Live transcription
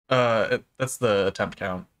that's the attempt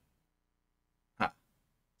count. Ah.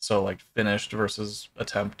 So like finished versus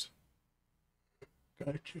attempt.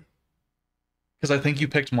 Got you. Because I think you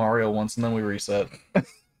picked Mario once and then we reset.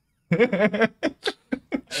 That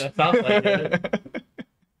sounds like it.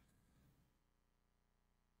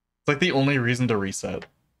 It's like the only reason to reset.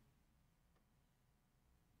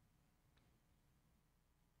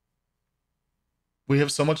 We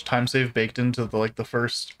have so much time save baked into the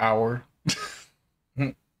first hour.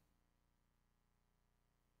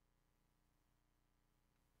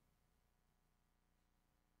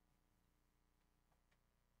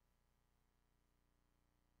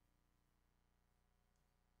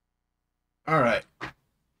 All right.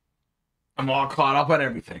 I'm all caught up on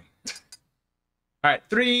everything. All right,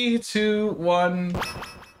 3, 2, 1.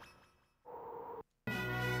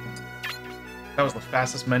 That was the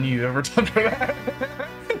fastest menu you've ever done for that.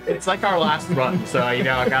 It's like our last run, so I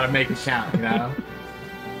gotta make it count,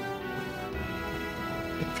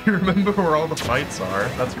 If you remember where all the fights are,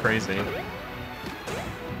 that's crazy.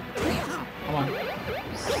 Come on.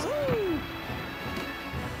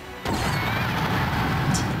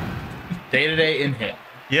 Day-to-day in hit.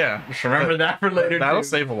 Yeah. Just remember that for later. That'll too.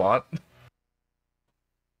 save a lot.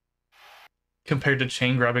 Compared to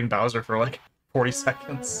chain grabbing Bowser for like 40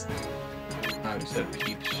 seconds. I just said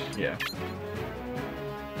Peach. Yeah.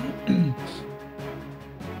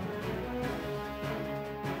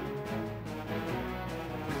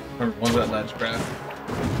 Remember, one's that ledge grab.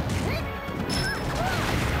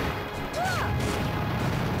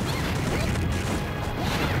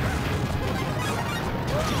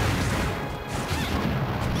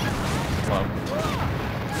 Wow.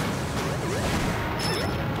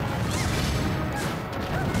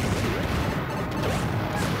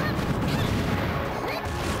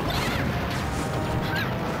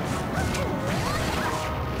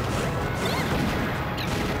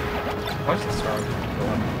 What's the star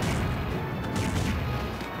going?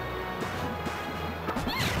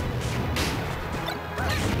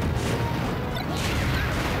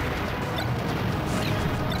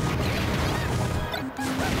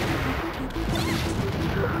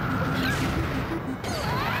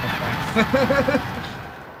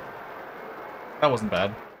 That wasn't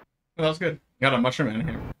bad. That was good. Got a mushroom in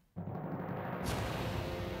here.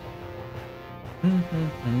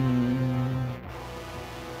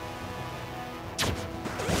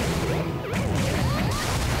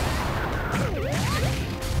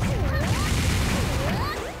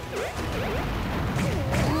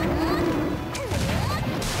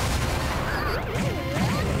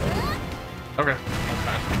 Okay.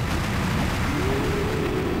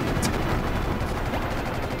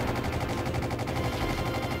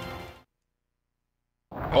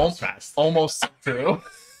 Almost fast. Almost true.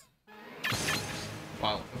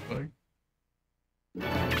 Wow. That's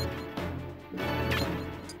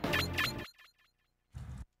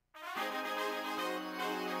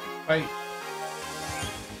Fight.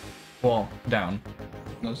 Well, down.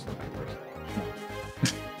 No, it's the back first.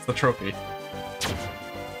 It's the trophy.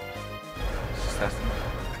 It's just testing.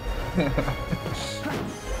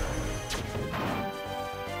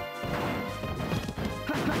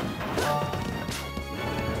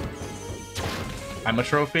 I'm a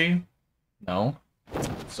trophy? No.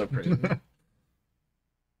 So crazy.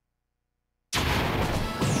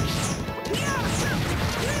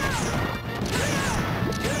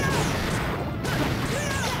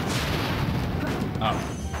 Oh,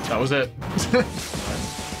 that was it.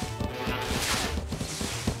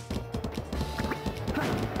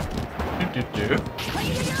 do.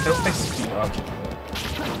 It'll take speed object.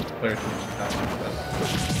 Player can attack like that.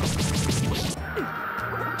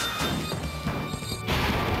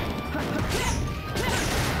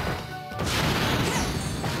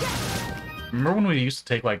 Remember when we used to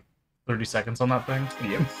take like 30 seconds on that thing?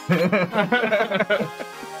 Yep.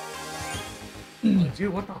 Like,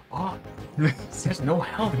 dude, what the fuck? There's no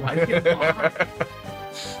health. Why is he a fuck?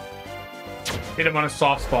 Hit him on a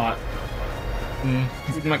soft spot.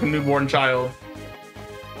 He's looking like a newborn child.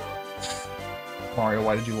 Mario,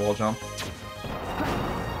 why did you wall jump?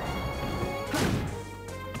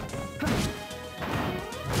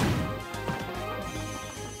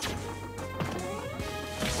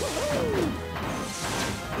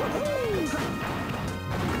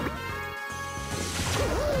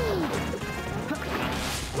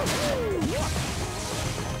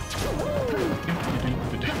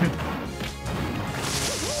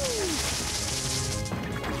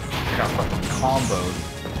 I got fucking comboed.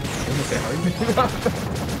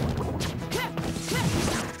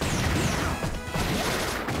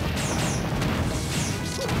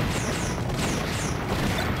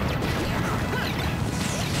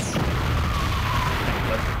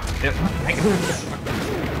 Yep.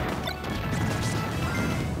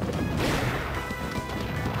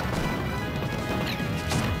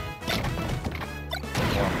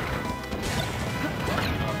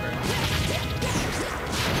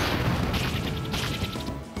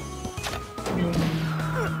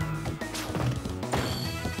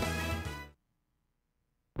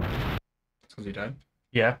 Because he died?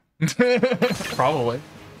 Yeah. Probably.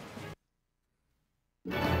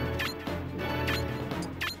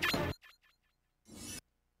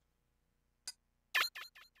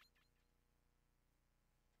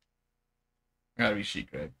 Gotta be sheet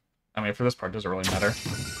grade. I mean, for this part, does it really matter?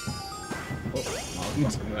 Oh,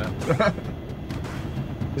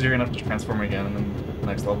 because you're gonna have to transform again and then the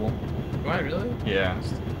next level. do I really? Yeah.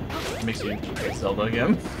 It makes you play Zelda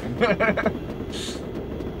again.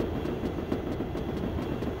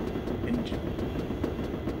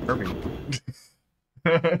 Kirby.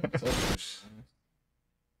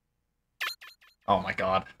 Oh my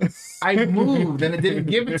god. I moved and it didn't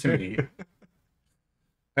give it to me.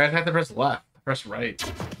 I had to press left, press right.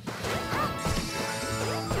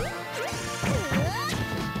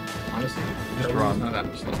 Honestly, Just run. Not that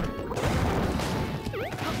much slower.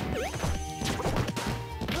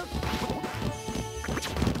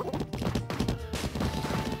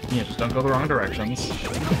 Yeah, just don't go the wrong directions.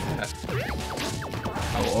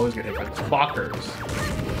 I will always get hit by blockers.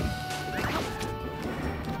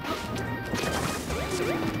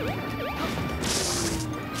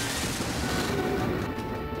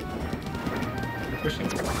 Pushing.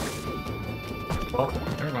 Well,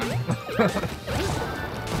 never mind.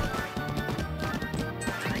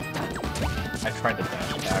 I tried to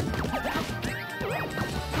dash back.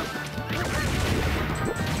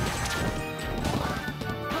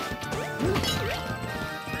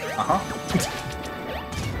 Uh-huh.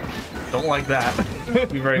 Don't like that.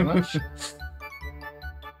 Thank you very much. It's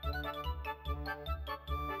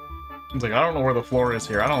like, I don't know where the floor is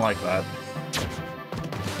here. I don't like that.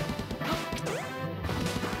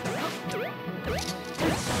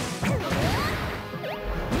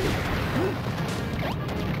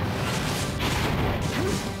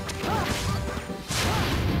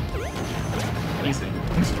 Easy.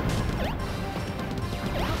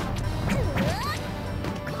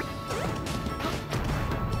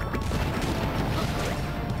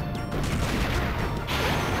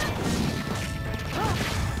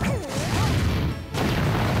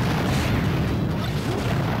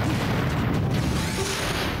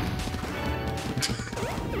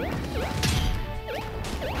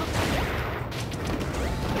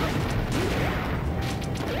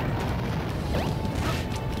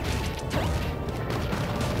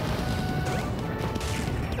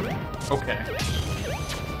 Okay.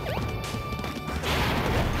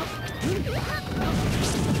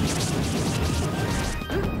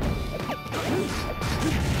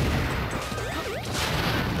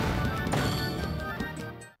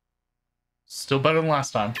 Still better than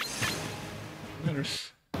last time.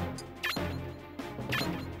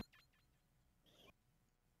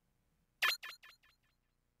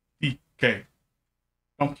 DK.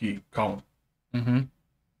 Donkey Kong. Mm-hmm.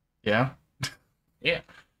 Yeah. Yeah.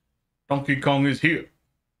 Donkey Kong is here.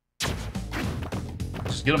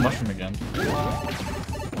 Just get a mushroom again.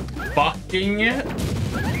 Fucking it.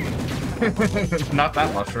 Not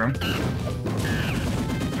that mushroom.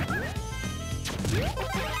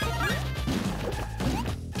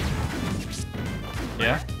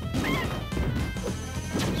 Yeah.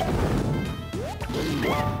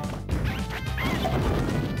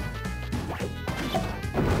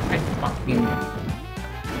 I fucking.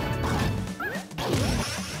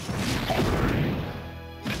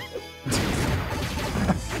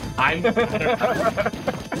 I'm.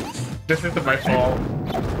 This isn't my fault.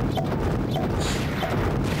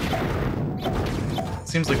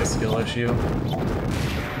 Seems like a skill issue.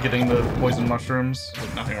 Getting the poison mushrooms.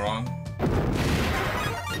 There's nothing wrong.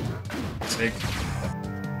 Sick.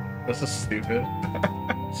 This is stupid.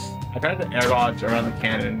 I tried to air dodge around the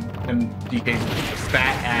cannon, and DK's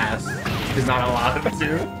fat ass is not allowed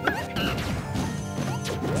to.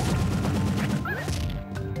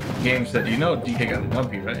 Game said, you know DK got a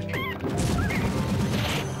dumpy, right?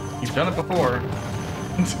 You've done it before.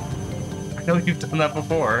 I know you've done that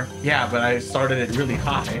before. Yeah, but I started it really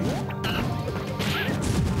high.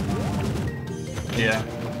 Yeah.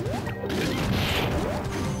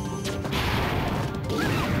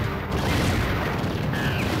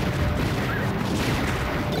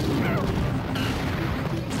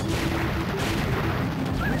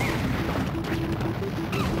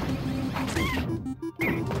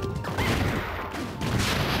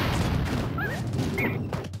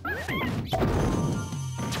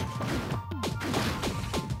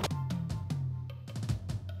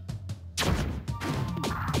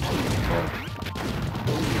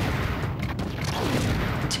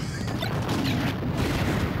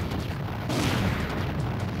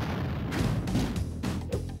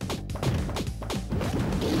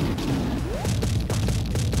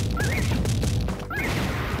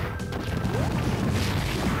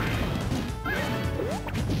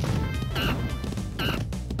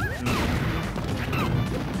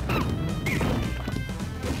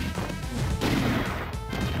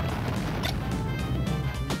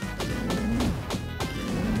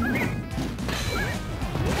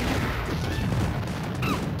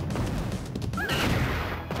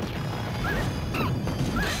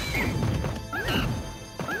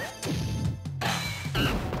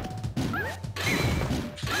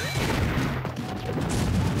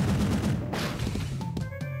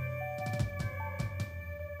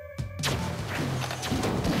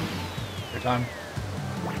 every time.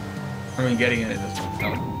 I mean, getting it is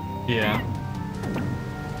no. Yeah.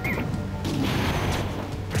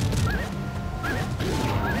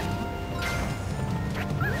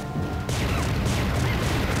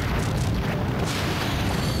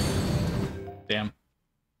 Damn.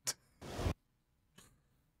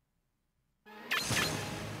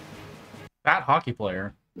 Fat hockey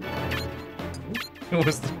player. It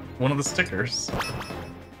was one of the stickers.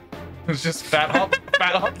 It was just fat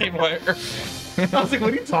hockey player. I was like,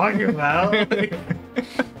 what are you talking about? That's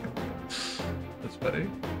funny.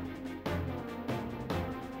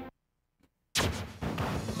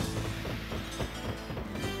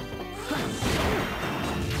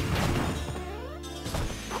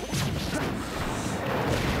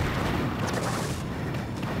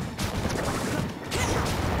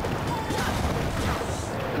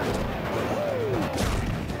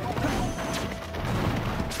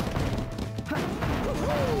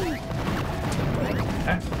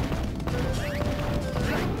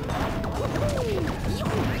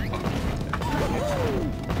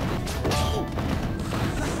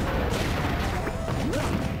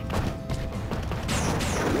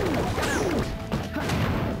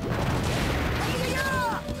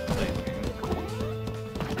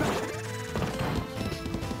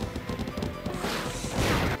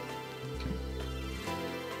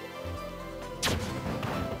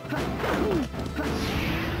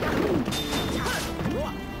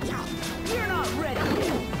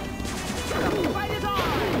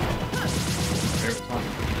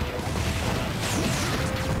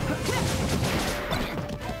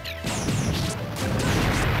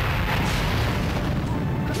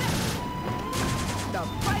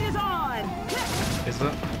 Is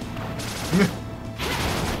it?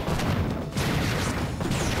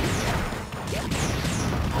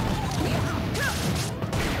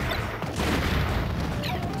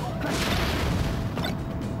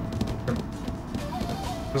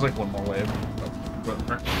 There's like one more wave.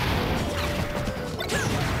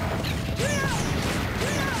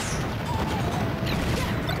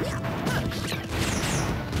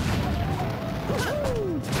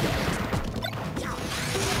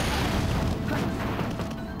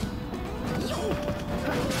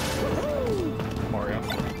 Mario.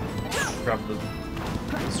 Grab the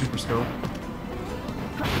super scope.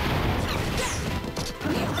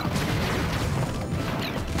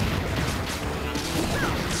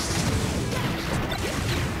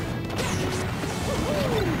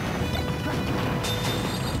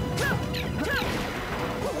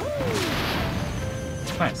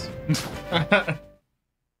 Nice.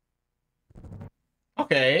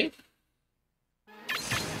 Okay.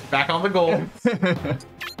 Back on the goal.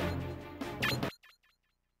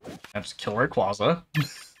 And just kill Rayquaza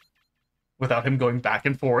without him going back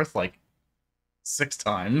and forth like 6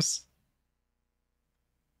 times.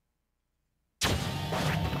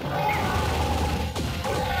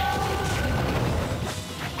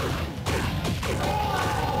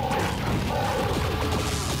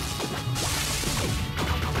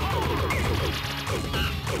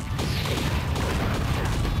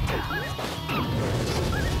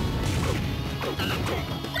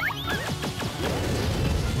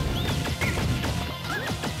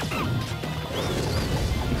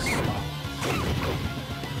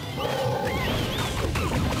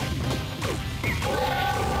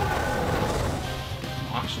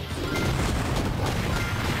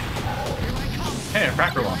 Hey, a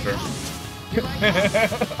cracker launcher.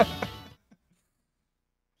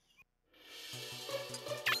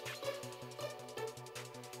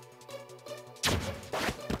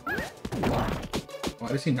 Why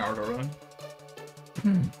does he Naruto run?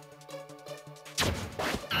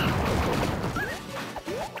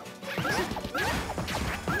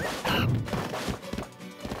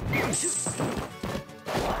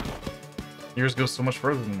 Yours goes so much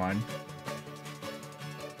further than mine.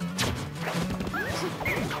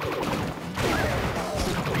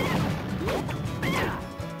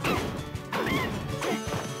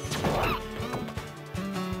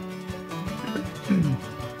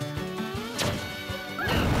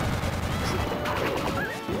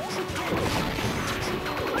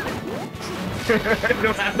 You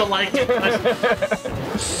don't have to like it.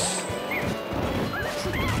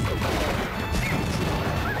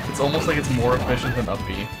 It's almost like it's more efficient than up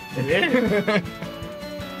B. It is.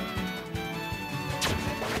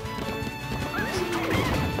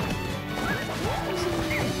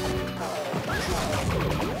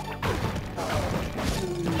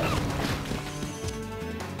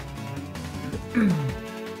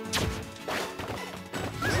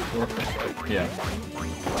 Yeah.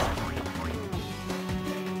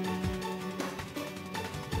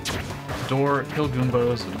 door, kill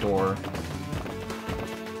Goombos, door.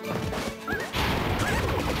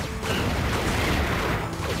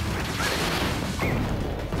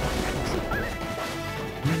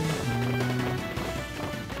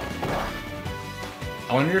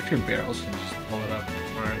 I wonder if your barrels can just pull it up.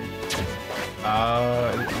 Right.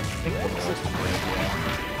 I think the system is,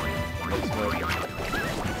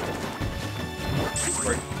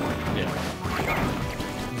 yeah.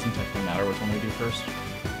 Doesn't technically matter which one we do first.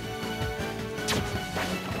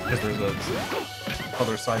 Because there's a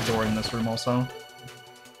other side door in this room also.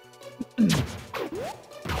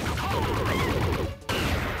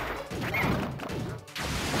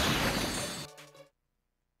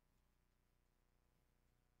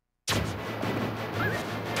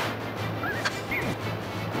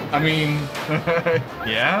 I mean,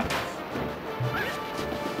 yeah?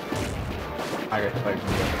 I got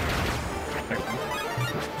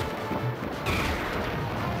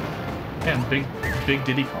and big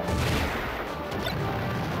Diddy Kong.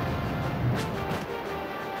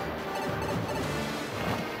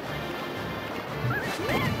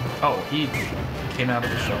 Oh, he came out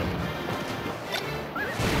of the shell.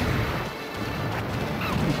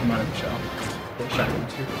 he came out of the shell.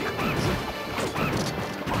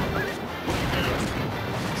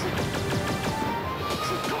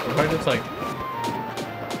 If I just like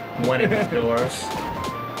went in the doors.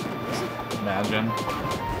 Imagine.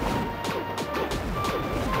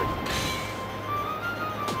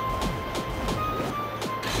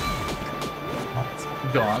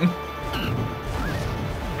 Gone.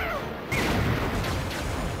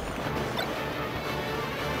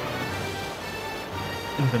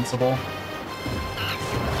 Invincible.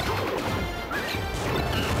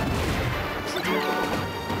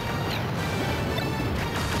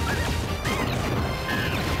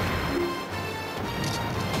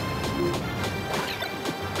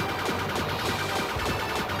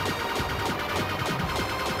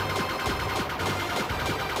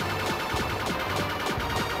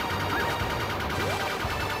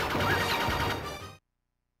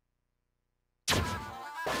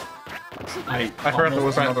 I forgot there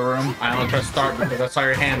was another room. I almost pressed start because I saw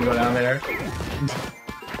your hand go down there. I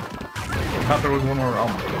thought there was one more. Oh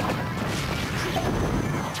my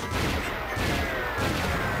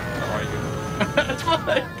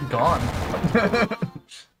god. Gone.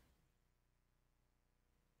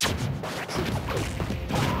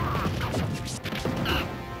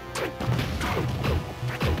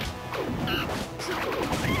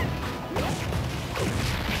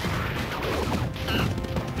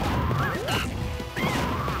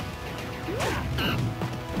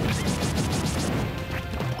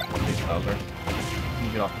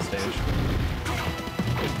 Get off the stage.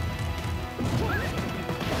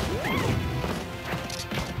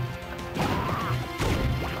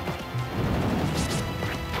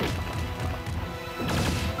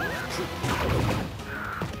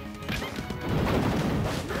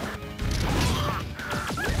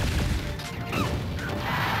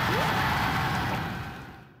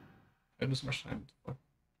 It was much time.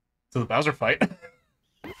 So the Bowser fight. Did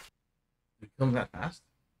you kill him that fast?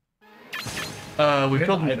 We've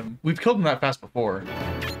killed him. We've killed him that fast before.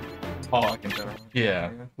 Oh, like in general. Yeah,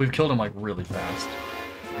 we've killed him like really fast.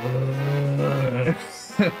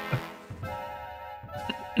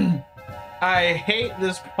 I hate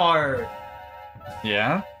this part.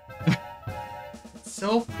 Yeah? It's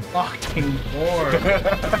so fucking boring.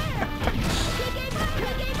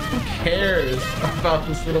 Who cares about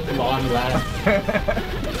this little blonde lad?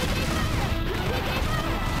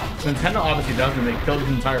 Nintendo obviously doesn't. They killed his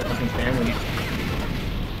entire fucking family.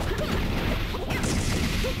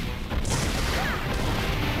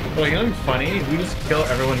 Well, you know what's funny? We just kill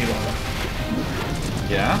everyone he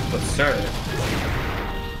loves. Yeah? But sir.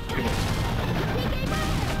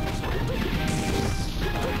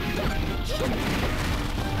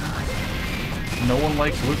 No one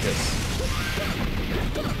likes Lucas.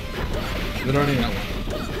 Literally no one.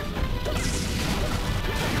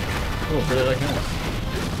 Oh, really like him.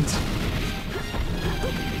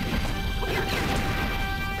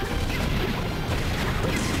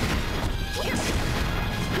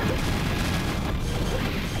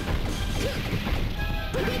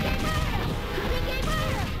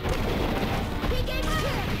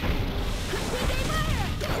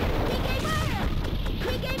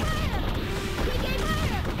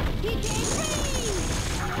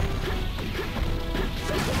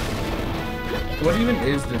 What even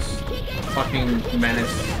is this fucking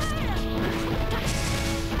menace?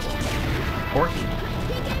 Porky.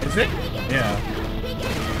 Is it? Yeah.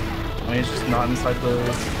 I mean, it's just not inside the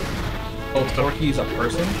Oh, Forky's a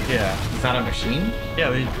person? Yeah. It's not a machine?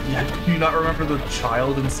 Yeah, do you not remember the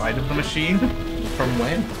child inside of the machine? From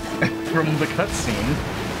when? From the cutscene.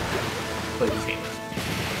 Please.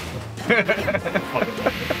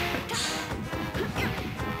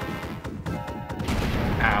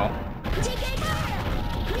 Ow.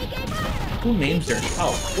 Who names their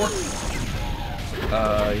child Forky?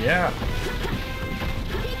 Yeah.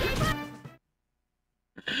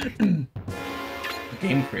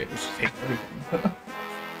 Game creators take everything.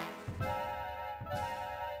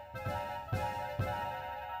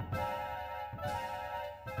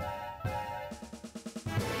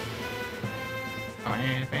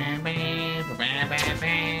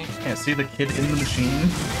 Can't see the kid in the machine.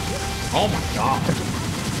 Oh my god.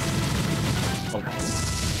 Okay.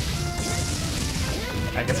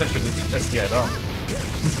 I guess I should SDI though.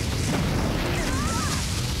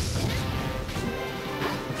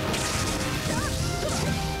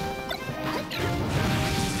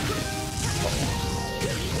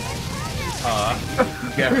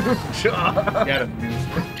 Get him, dude.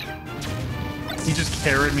 He just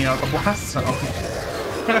carried me out the blast zone.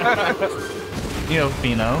 You know,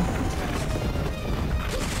 Fino.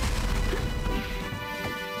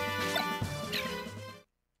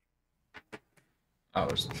 Oh,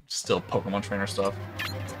 there's still Pokemon trainer stuff.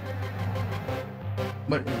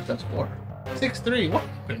 What is that score? 6-3. What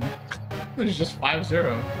happened? It was just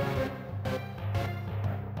 5-0.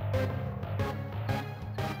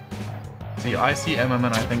 See, I see MM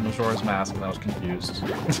and I think Majora's Mask, and I was confused.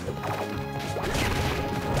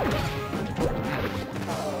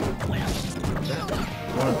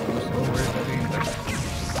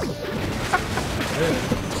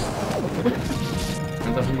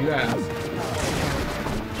 That's what you asked.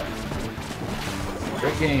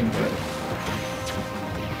 Great game, but...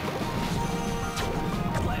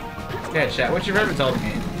 Yeah, chat, what's your favorite Zelda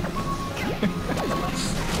game?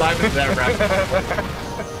 Dive into that rabbit.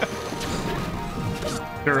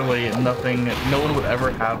 Surely nothing, no one would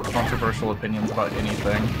ever have controversial opinions about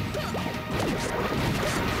anything.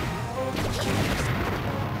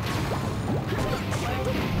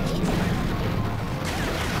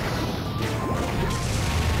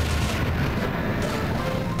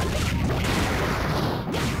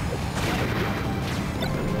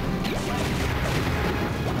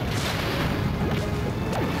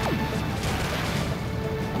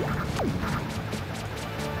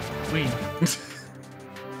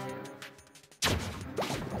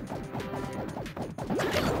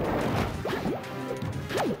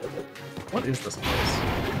 What is this place?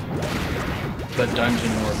 The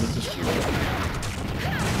dungeon where Lucas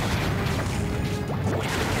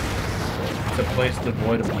It's a place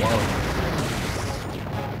devoid of love.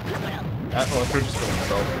 Electro just for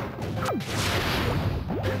himself.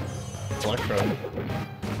 Electro.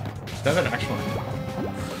 Is that an actual one?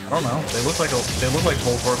 I don't know. They look like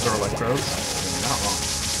Voltorps or Electros. Not wrong.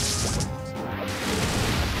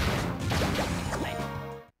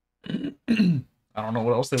 I don't know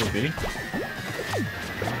what else they would be.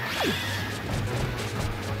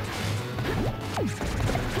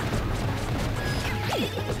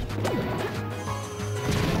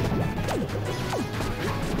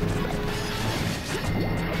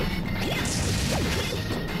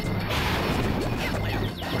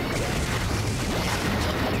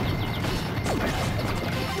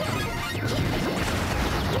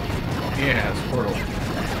 Yeah, it's Portal.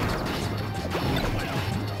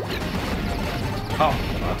 Oh.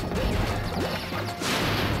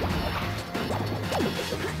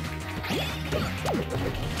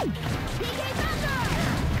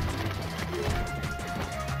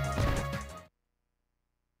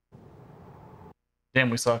 Damn,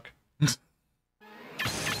 we suck.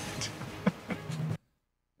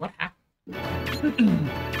 What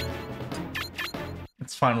happened?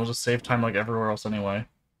 It's fine, we'll just save time like everywhere else anyway.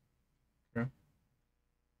 Sure.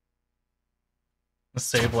 Let's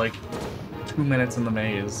save like 2 minutes in the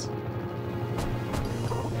maze.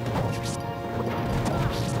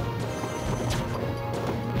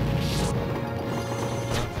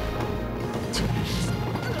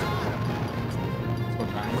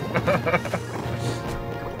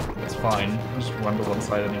 It's fine. Just run to one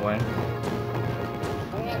side anyway.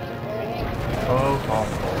 Oh,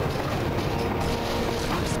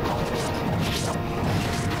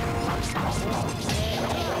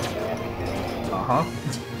 Uh-huh.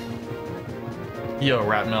 Yo,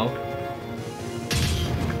 rat milk.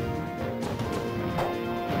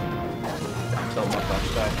 Tilt my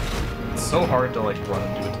flashback. It's so hard to like run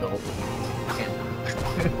and do a tilt.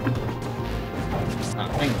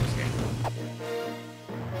 Thank you.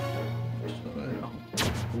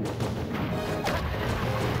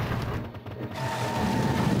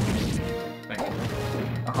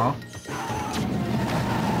 Huh?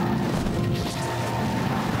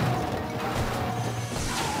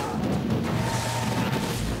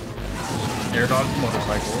 Air dodge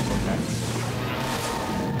motorcycles, okay.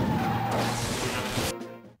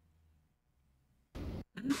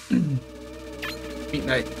 Meat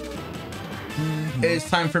night. It's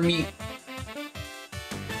time for meat.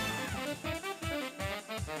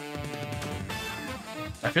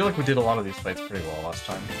 I feel like we did a lot of these fights pretty well last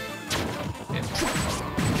time. Yeah.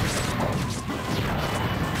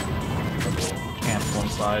 Camp one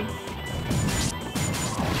side.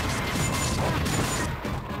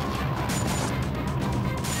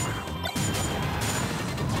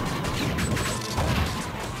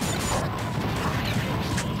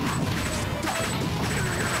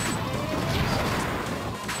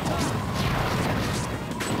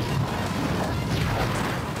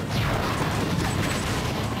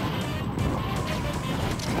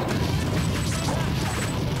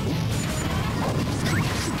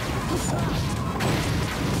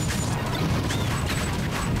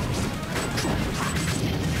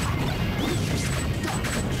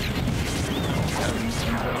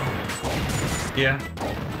 Yeah.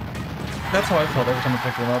 That's how I felt every time I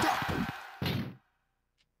picked them up.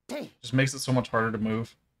 Just makes it so much harder to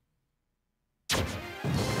move.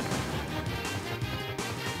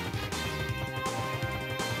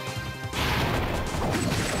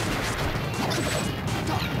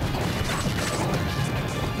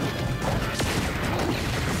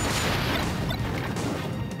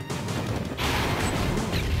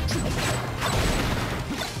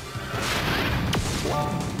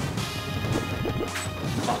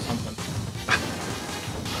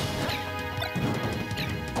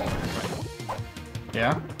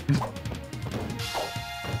 Yeah?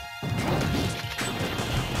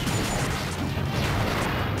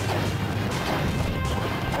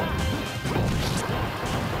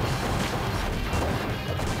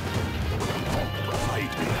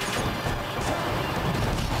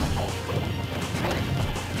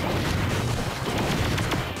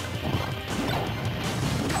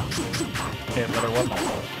 Okay, better what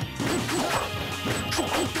myself.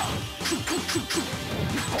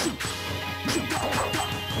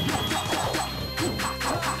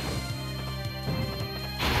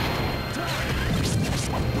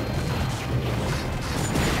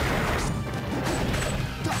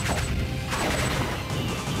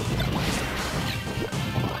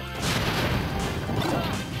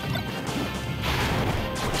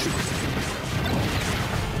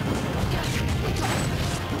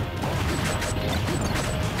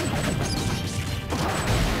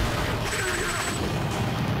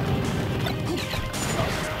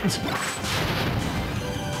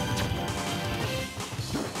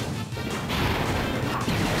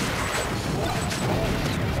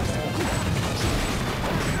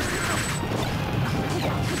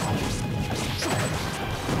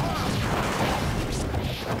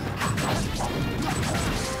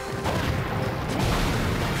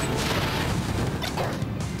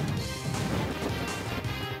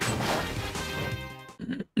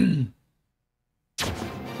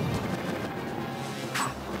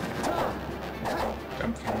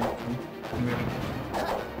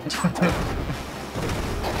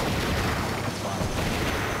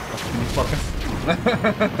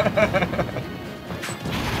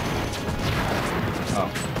 Oh.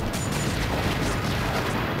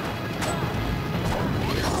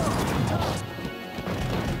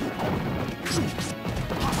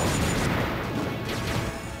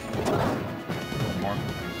 More.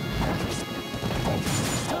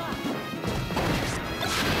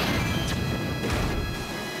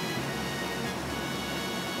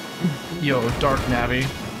 Yo, Dark Navi.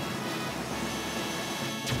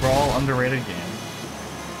 Brawl, underrated game.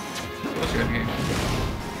 What's a good game?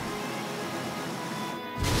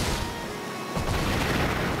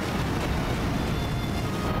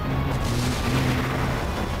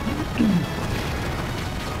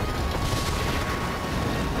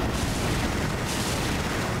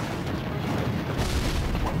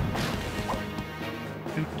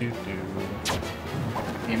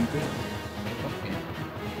 Game good.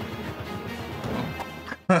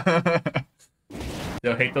 Okay.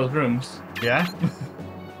 They'll hate those rooms. Yeah?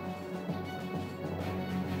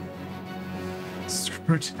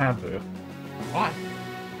 Screw Taboo. Why?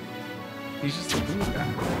 He's just a blue guy.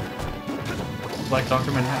 Like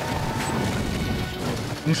Dr. Manhattan.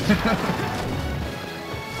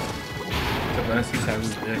 The best he's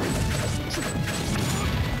Taboo's dick.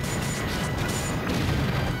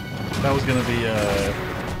 That was gonna be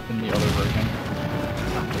in the other version.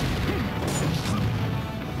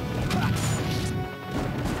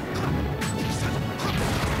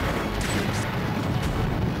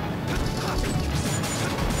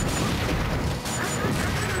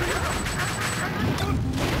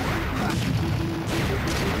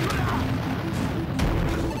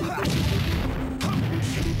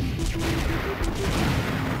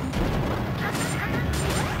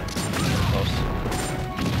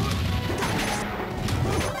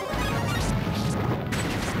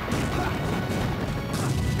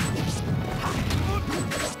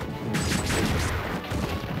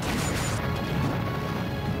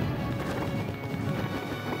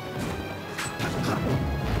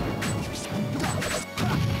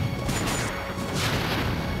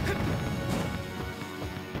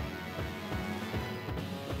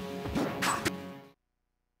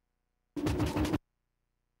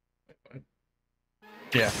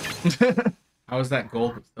 Yeah. How is that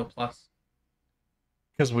gold but still plus?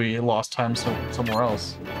 Because we lost time somewhere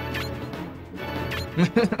else.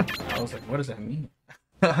 I was like, what does that mean?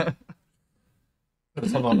 But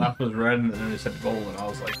on the left was red and then it said gold and I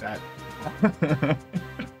was like that.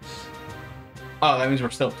 Oh, that means we're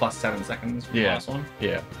still plus 7 seconds for the last one?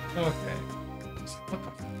 Yeah. Okay. What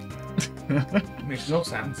the fuck? Makes no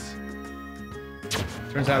sense.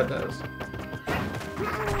 Turns out it does.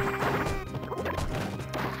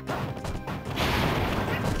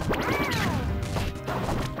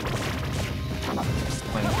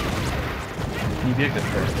 Can you be a good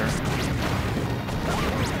character?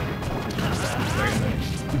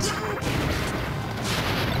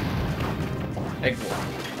 Egg roll.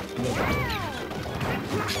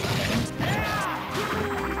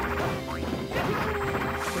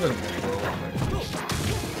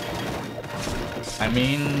 I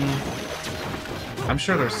mean, I'm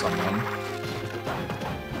sure there's someone.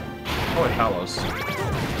 Oh, it Talos.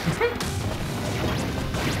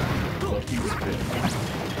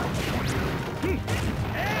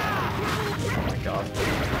 Oh my god.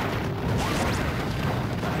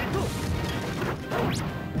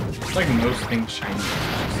 It's like most things shiny. It's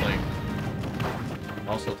just like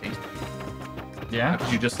also tasty. Yeah?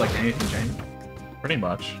 Because you just like anything shiny. Pretty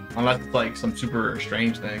much. Unless it's like some super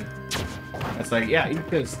strange thing. It's like, yeah, eat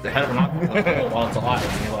this, the head of an octopus while it's alive.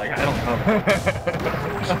 And you're like, I don't know.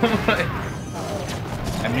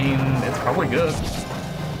 I mean, it's probably good.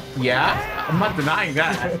 Yeah, I'm not denying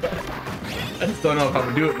that. I just don't know if I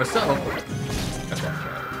would do it myself.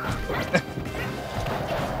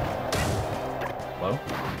 Hello?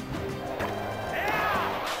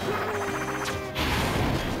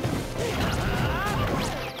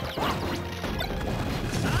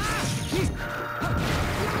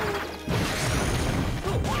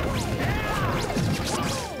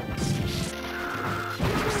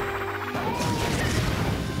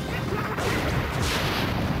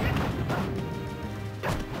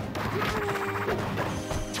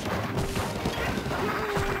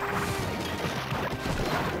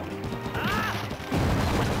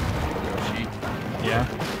 Yeah.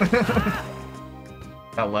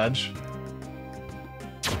 That ledge.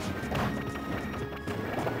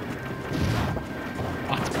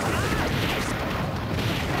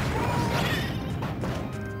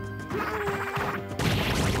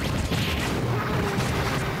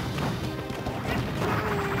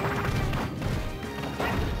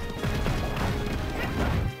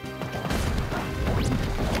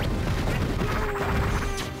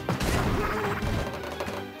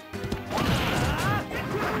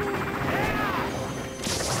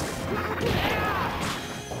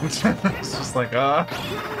 It's just like,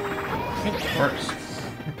 First.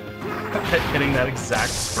 hitting that exact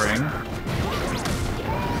spring.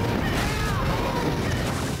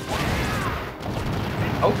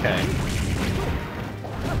 Okay.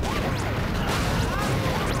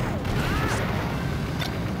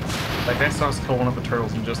 That guy saw us kill one of the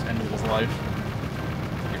turtles and just ended his life.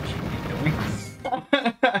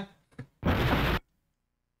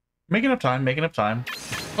 Making up time, making up time.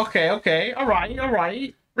 Okay, okay, alright,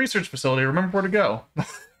 alright. Research facility, remember where to go.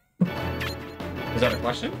 Is that a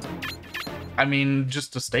question? I mean,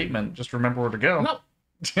 just a statement. Just remember where to go. No.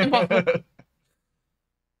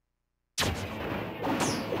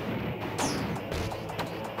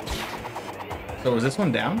 So is this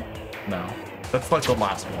one down? No. That's like the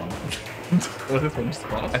last one. Or this one just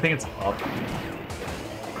crossed? I think it's up.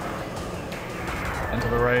 And to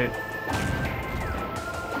the right.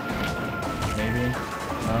 Maybe.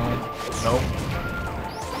 No. Nope.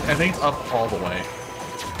 I think it's up all the way.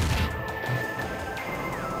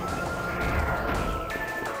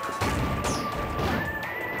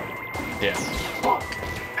 Yeah. Fuck.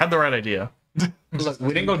 Had the right idea. Look,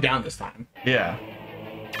 we didn't go down this time. Yeah.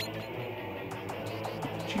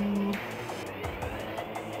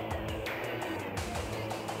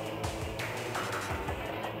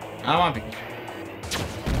 I don't want Pikachu.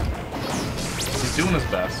 He's doing his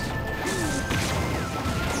best.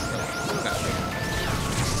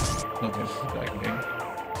 Okay, back again.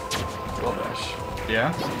 Well, dash.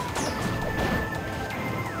 Yeah?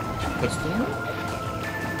 Pistol?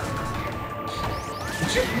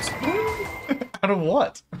 Out of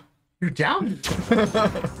what? You're down.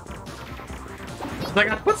 Like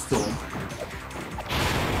I pistol.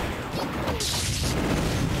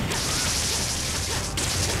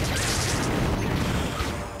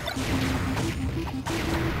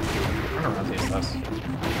 Turn around, TSS.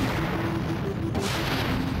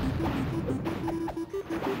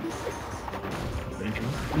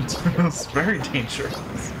 It's very dangerous.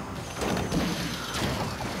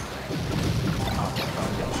 Oh,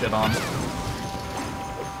 shit on.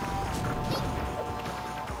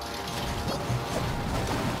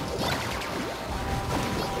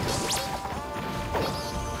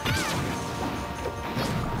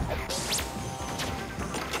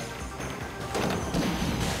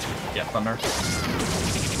 Yeah, thunder.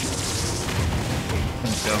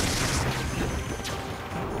 Let's go.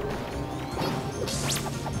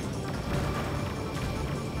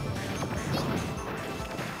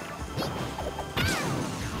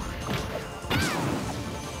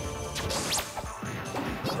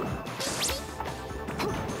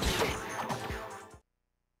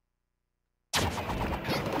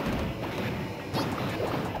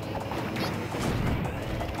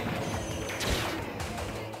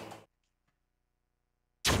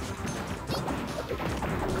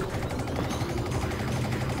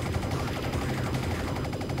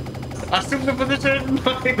 Assume the position.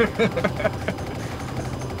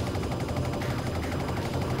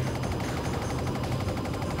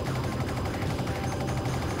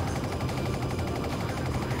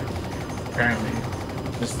 Apparently,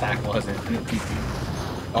 this tackle hasn't been PP.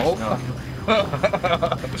 Oh No.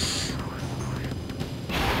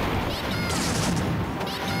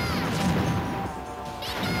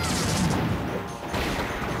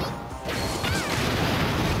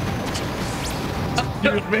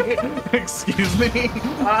 Excuse me.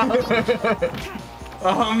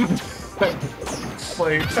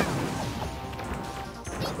 Wait.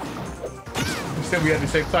 You said we had the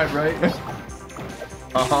same time, right?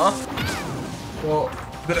 Uh-huh. Well,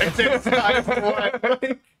 did I say the time for what?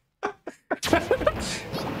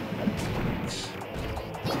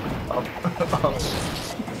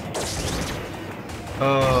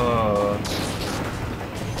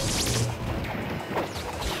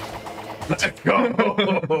 Let's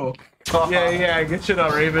go! Yeah, get shit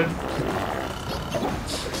on, Raven.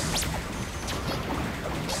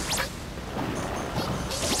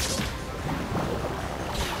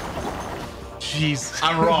 Jeez.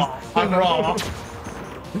 I'm raw. I'm raw.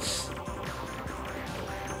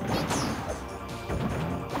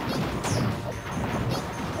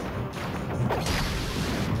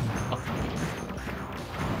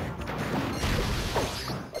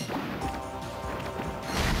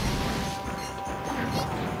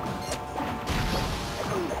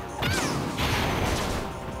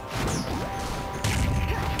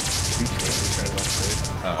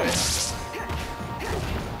 Oh, yeah.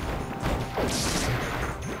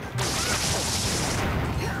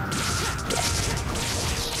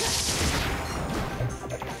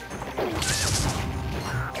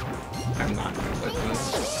 I'm not gonna play this.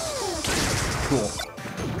 Cool.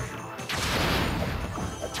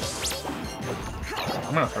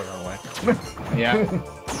 I'm gonna throw that away. Yeah.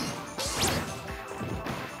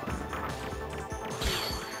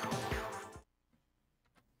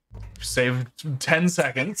 Save 10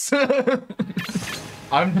 seconds.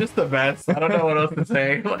 I'm just the best. I don't know what else to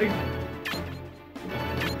say. Like,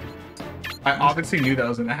 I obviously knew that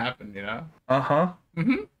was gonna happen, you know? Uh-huh.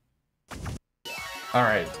 Mm-hmm.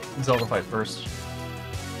 Alright, Zelda fight first.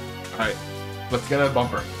 Alright, let's get a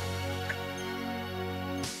bumper.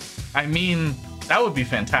 I mean, that would be I'm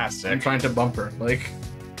fantastic. trying to bumper, like...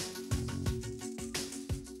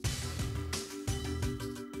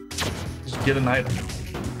 Just get an item.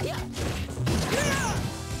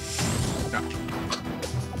 No.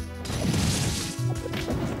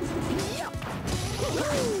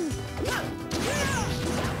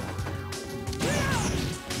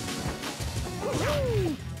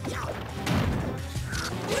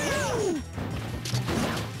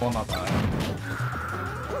 Well, not that.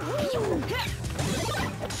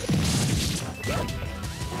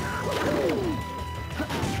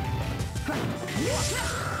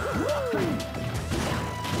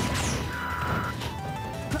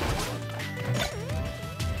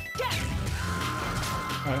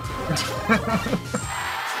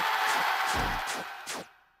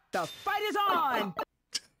 The fight is on!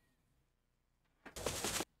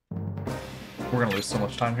 We're gonna lose so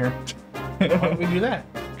much time here. Why did we do that?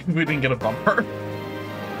 We didn't get a bumper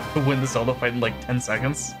to win the Zelda fight in like 10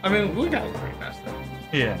 seconds. I mean, we got it pretty fast though.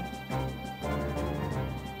 Yeah.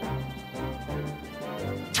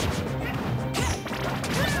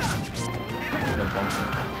 No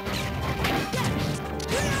bumper.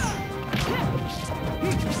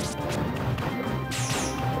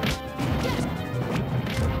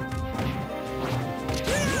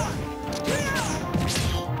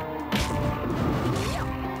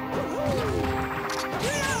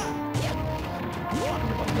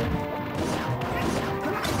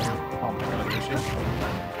 Oh my god, this shit.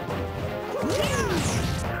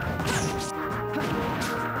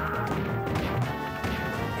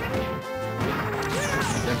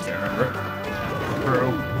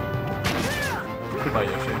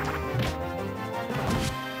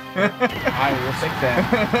 I will take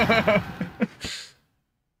that.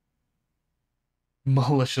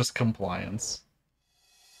 Malicious compliance.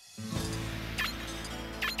 Oh,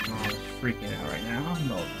 I'm freaking out right now.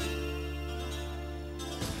 No.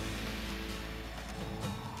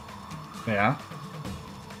 Yeah.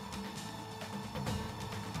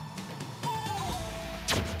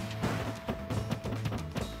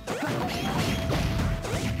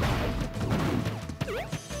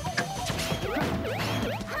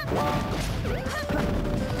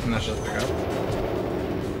 And that's just pick up.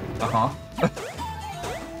 Uh-huh.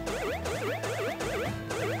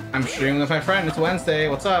 I'm streaming with my friend. It's Wednesday.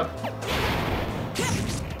 What's up?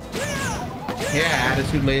 Yeah,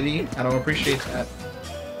 attitude lady. I don't appreciate that.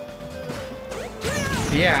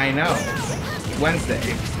 Yeah, I know. Wednesday.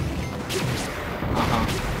 Uh-huh.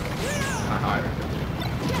 Uh-huh.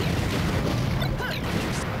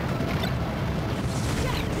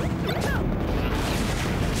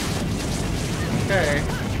 Okay.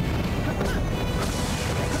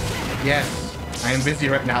 Yes. I am busy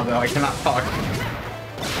right now, though. I cannot talk.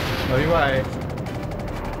 Love you, bye.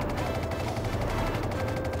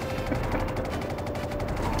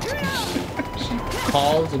 She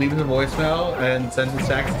calls, leaves a voicemail, and sends a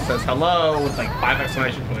text that says hello with like 5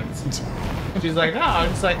 exclamation points. She's like, no, I'm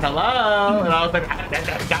just like, hello. And I was like,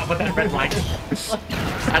 that's not what that read like.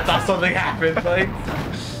 I thought something happened. Like,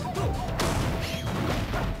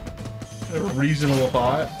 a reasonable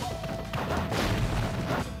thought.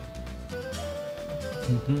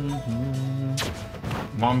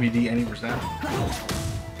 MVD any percent.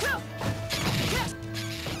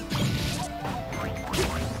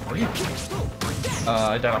 What are you doing? I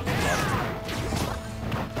died off the top.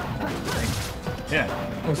 Yeah.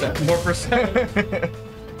 What was that? More percent?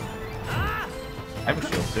 I have a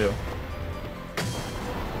shield too.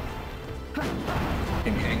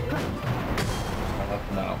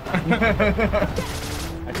 No.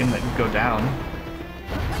 I can go down.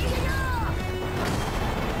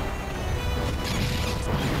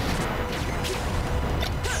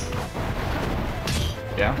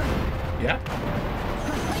 Yeah? Yeah.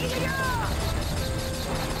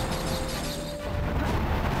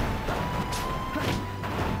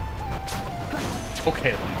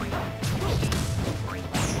 Okay.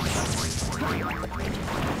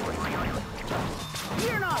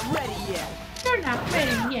 You're not ready yet. You're not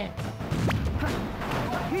ready yet.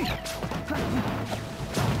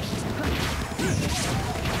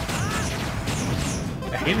 I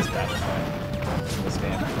hate this battle in this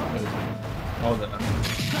game. Oh, the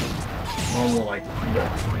normal, like, Yeah.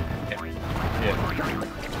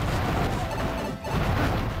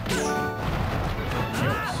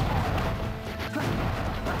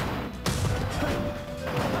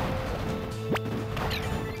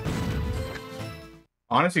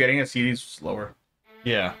 honestly, getting a CD is slower.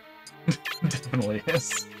 Yeah. Definitely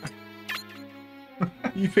is.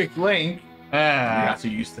 You picked Link. You're Ah. not so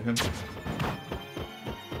used to him.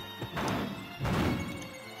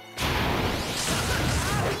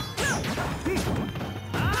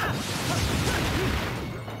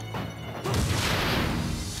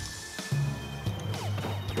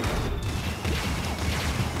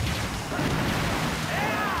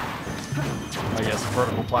 I guess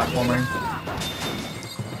vertical platforming.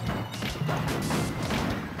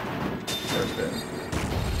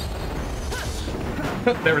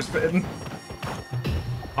 They were spitting.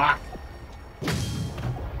 Fuck.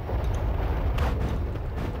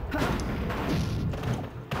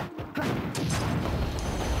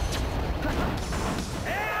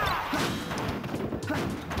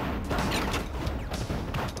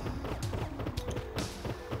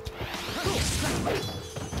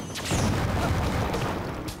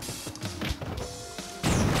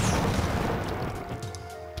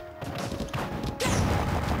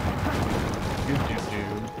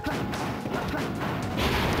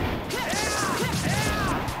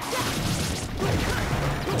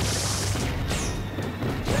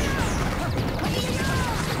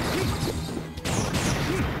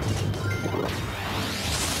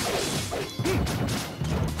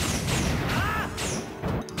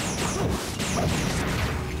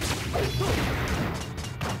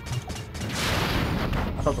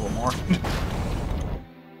 I thought there were more.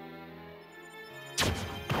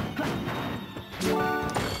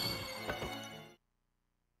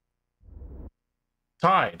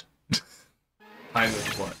 Tied. Tied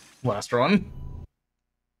with what? Last run.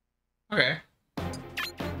 Okay.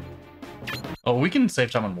 Oh, we can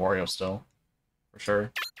save time on Wario still. For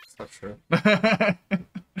sure. That's true.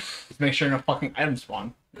 Just make sure no fucking items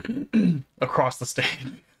spawn. Across the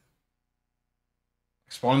stage.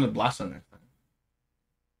 Spawn the blast on there.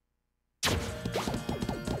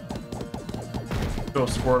 Go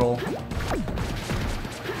Squirtle.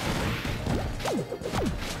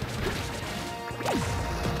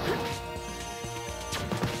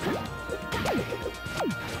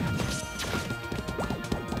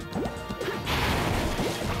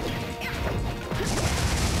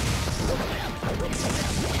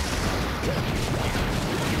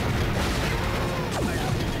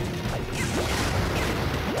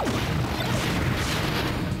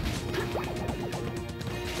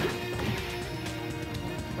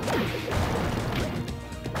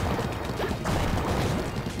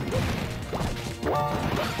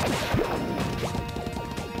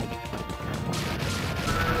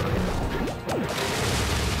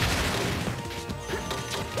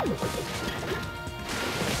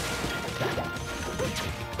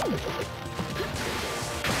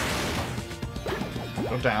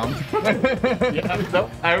 Go down. Yeah,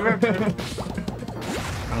 nope, I remember.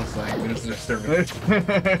 I was like, there's a disturbance.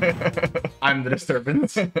 I'm the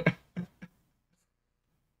disturbance.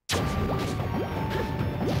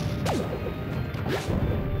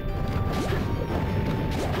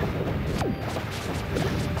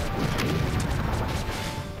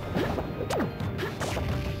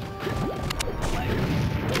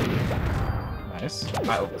 Nice.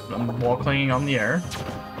 I'm wall clinging on the air.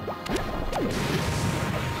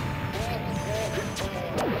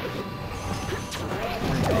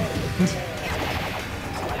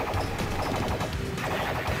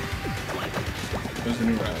 There's a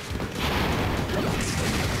new route.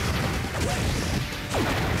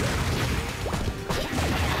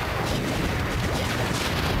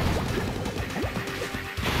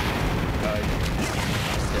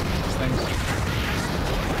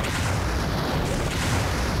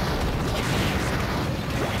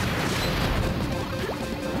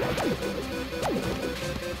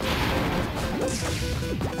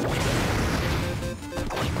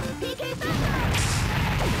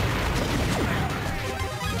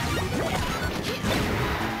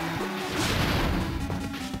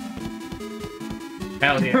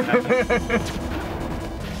 Hell yeah.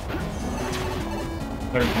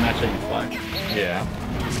 There's a match that you fly. Yeah.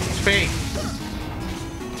 Space!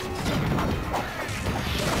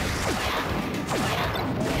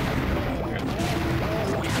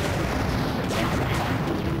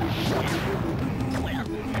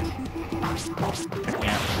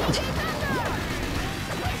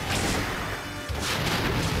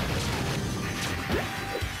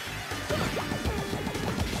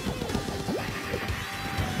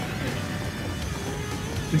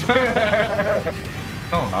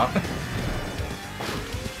 No, I'm not.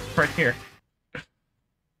 Right here.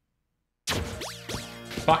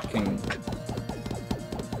 Fucking.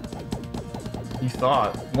 You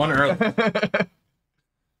thought. One early.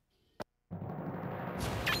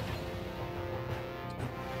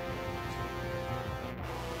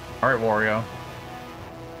 Alright, Wario.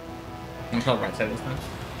 Can you tell right side this time?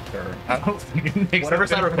 Sure. I don't think it makes Whatever a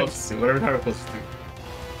side we're difference. closest to. Whatever side we're closest to.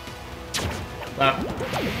 Left.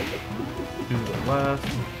 To the left.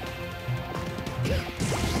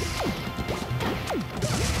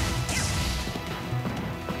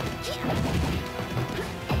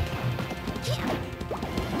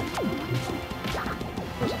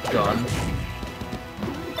 There's a gun.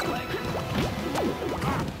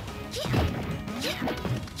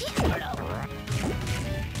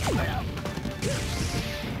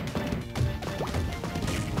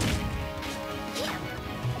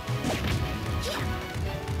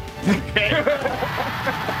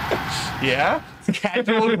 Yeah?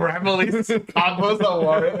 Casual Gravelly's combos on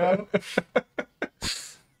Wario.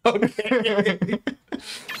 Okay.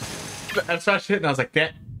 I started shit and I was like,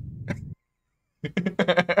 that.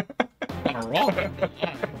 On a roll.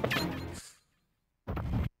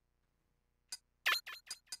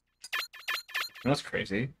 That's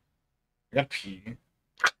crazy. I got pee.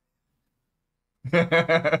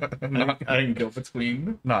 I didn't go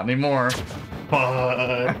between. Not anymore.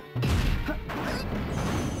 But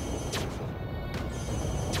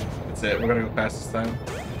that's it. We're gonna go fast this time.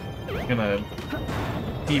 I'm gonna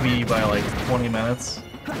PB by like 20 minutes.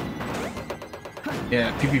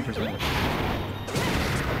 Yeah, PB percentage.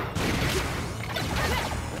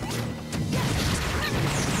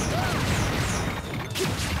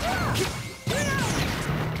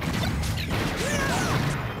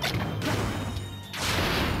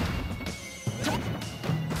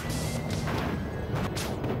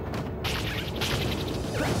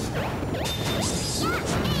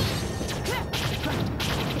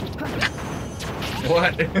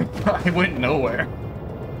 What? I went nowhere.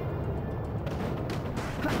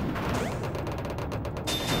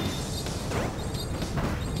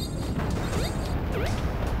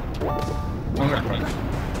 I'm gonna punch.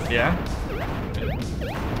 Yeah?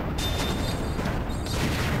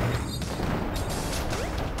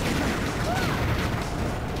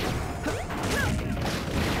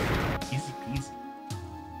 Easy peasy.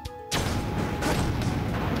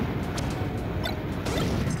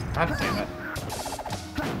 God damn it.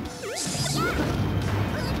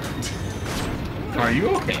 Are you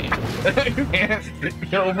okay? You can't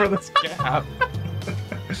get over this gap.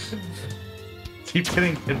 Keep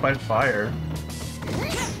getting hit by fire.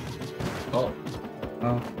 Oh.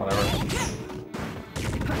 Oh, whatever.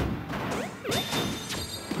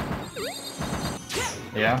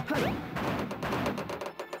 Yeah?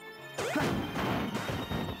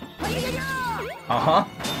 Uh-huh.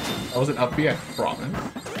 I wasn't up B, I promise.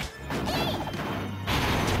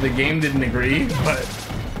 The game didn't agree, but...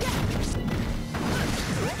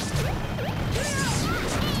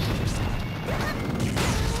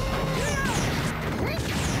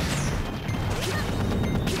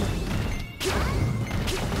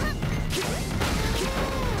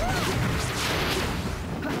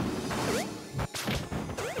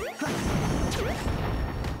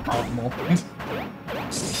 Optimal.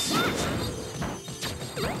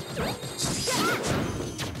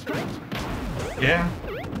 Yeah.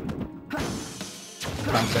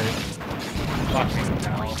 I'm safe. Fucking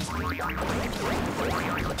hell.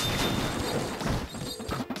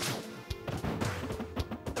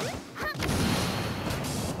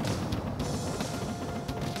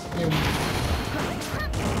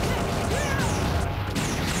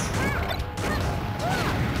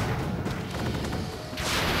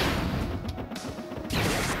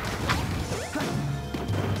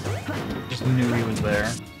 Just knew he was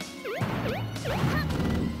there.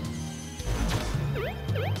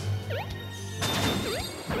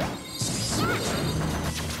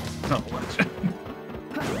 Not a legend.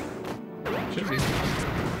 Should be.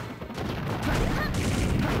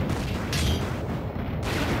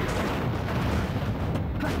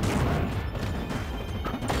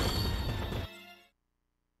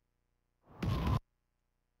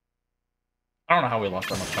 I don't know how we lost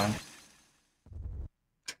that much time.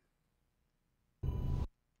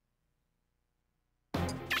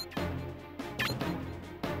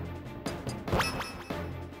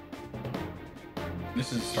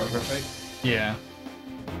 This is a starter fight? Yeah.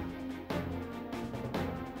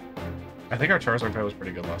 I think our Charizard fight was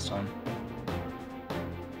pretty good last time.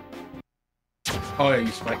 Oh yeah, you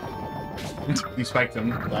spiked. You spiked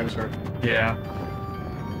him. I was hurt. Yeah.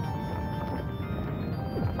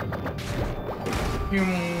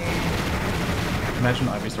 Imagine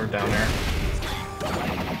Ivysaur down there.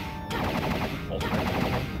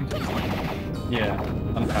 Yeah,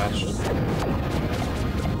 unpatched.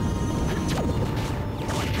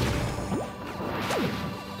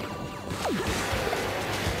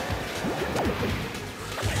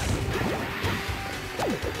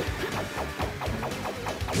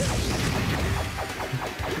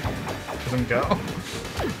 Doesn't go.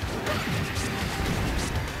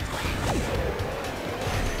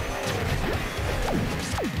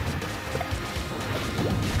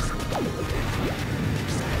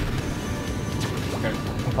 Okay,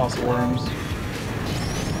 fossil worms.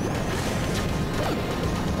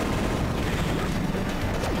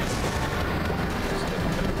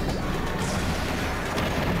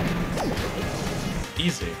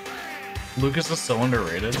 Easy. Lucas is so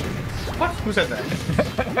underrated. What? Who said that?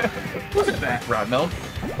 Who said that? Rat milk.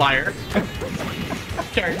 Liar.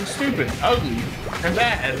 Character's stupid, ugly, and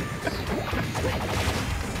bad.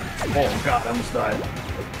 Oh god, I almost died.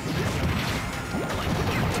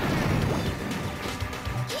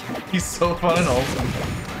 He's so fun and wholesome.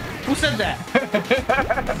 Who said that?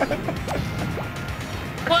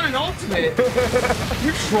 Fun and ultimate?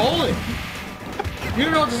 You're trolling. You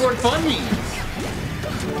don't know what the word fun means.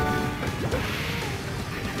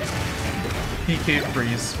 PK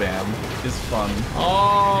freeze spam is fun.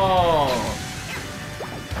 Oh.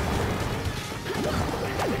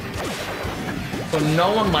 So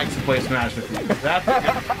no one likes to play Smash with you. That's good.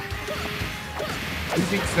 You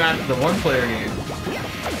think Smash is the one-player game?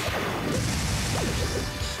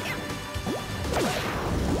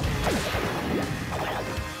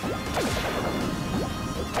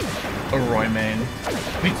 A Roy main. You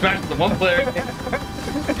think Smash is the one-player game?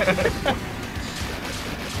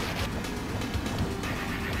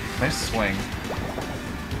 Nice swing.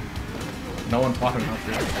 No one's walking out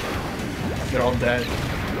there. They're all dead.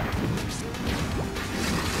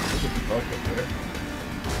 Look up there.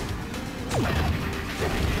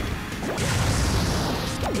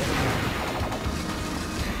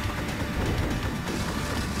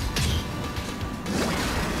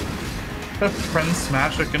 Friend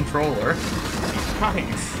smash a controller.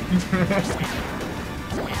 Nice.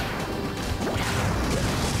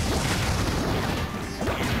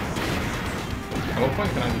 At what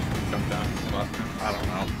point can I just jump down? I don't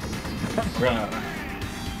know. We're gonna.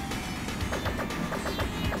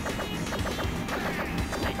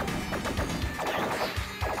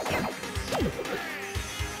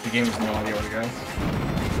 The game has no idea where to go.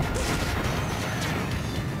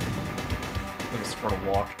 Like a sport of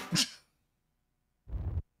walk.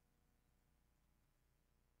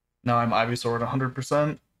 Now I'm Ivysaur at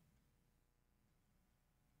 100%.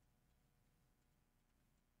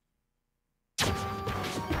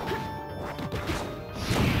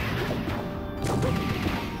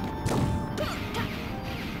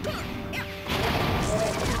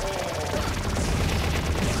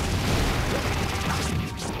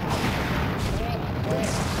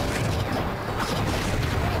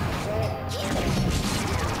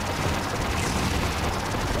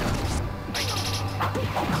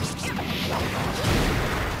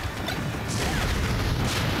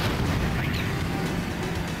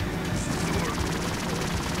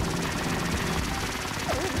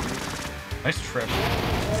 Nice trip.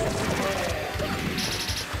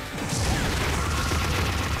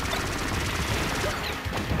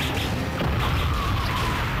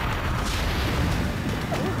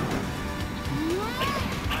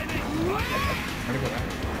 Where'd it go back?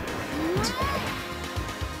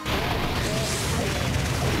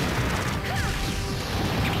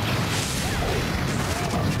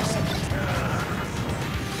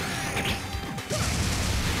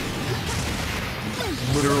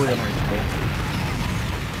 Literally unreachable.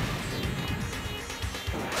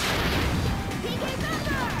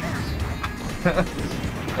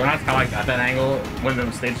 Well, that's how I got that angle when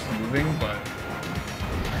the stage was moving, but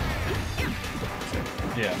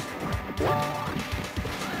Yeah.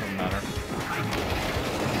 Doesn't matter.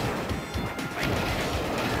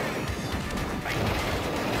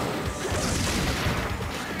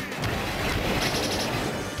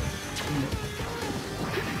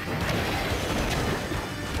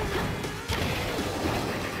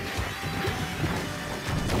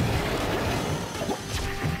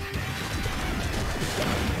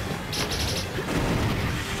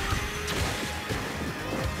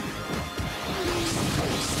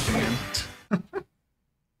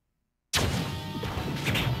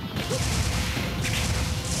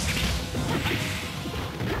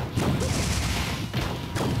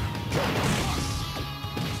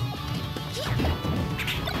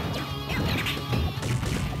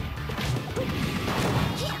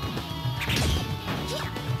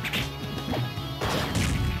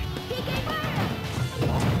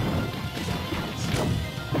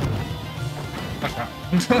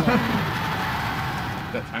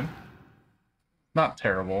 that time Not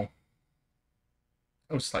terrible.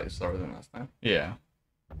 it was slightly slower than last time. Yeah.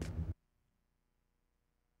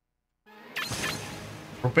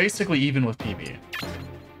 We're basically even with PB.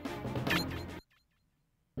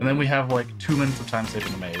 And then we have like 2 minutes of time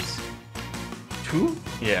saving the maze. 2?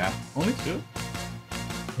 Yeah. Only 2?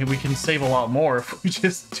 I mean, we can save a lot more if we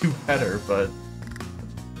just do better, but...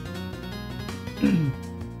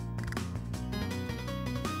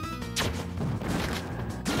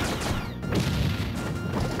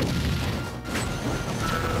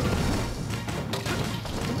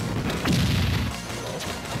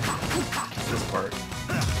 this part.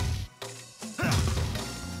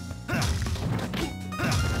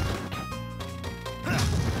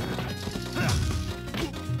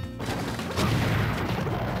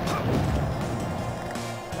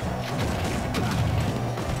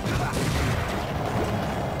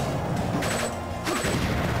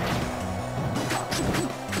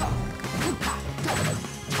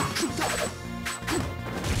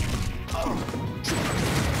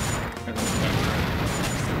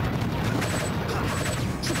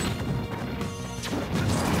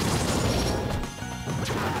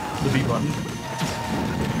 The B button.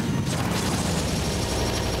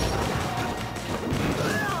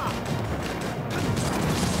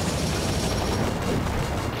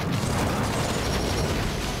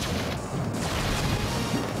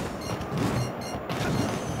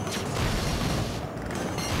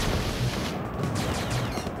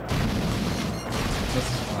 This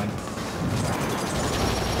is fine.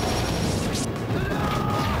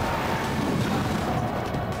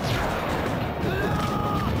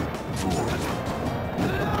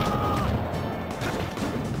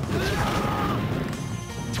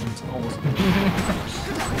 It's almost.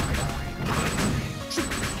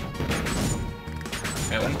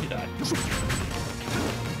 Yeah, when he died.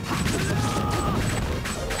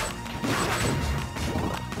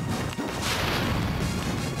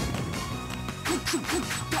 I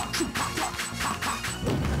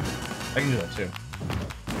can do that too.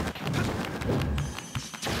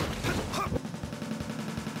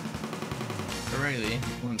 Alrighty.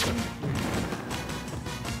 173.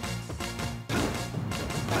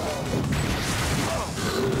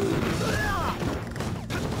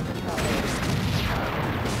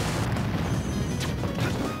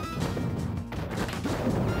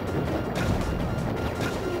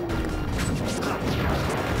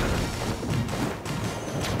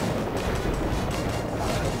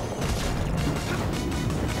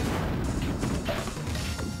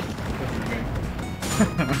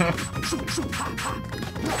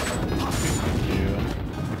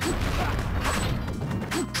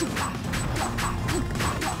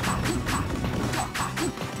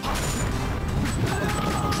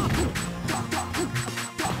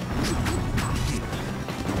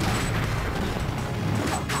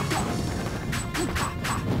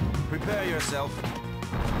 Prepare yourself.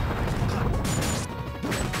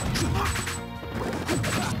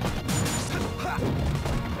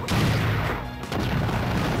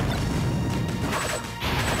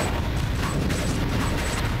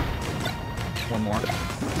 One more.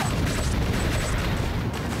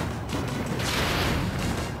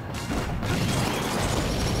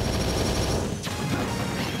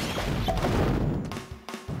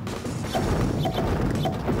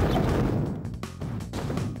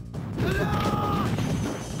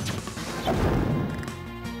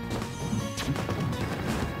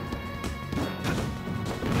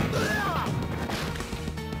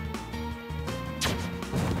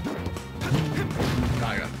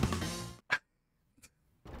 Naga.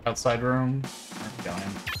 Outside room. Going.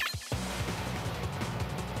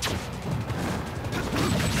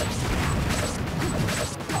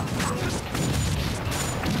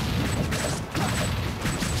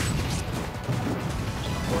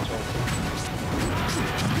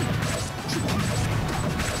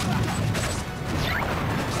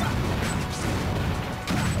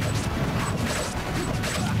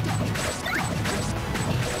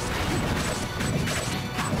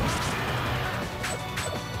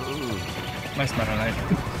 Nice Meta Knight.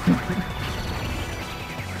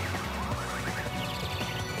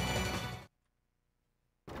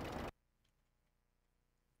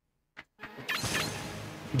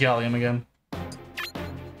 Gallium again.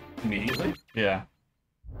 Immediately? Yeah.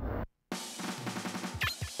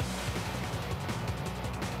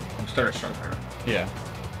 I'm starting to start there. Yeah.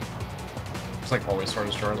 It's like always start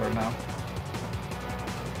as Charizard now.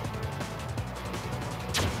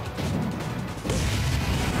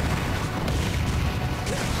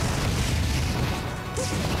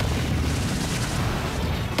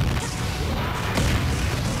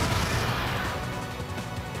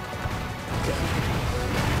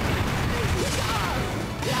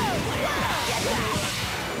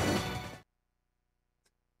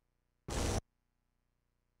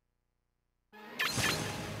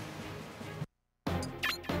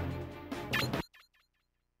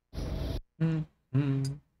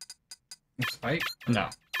 Let's fight. No.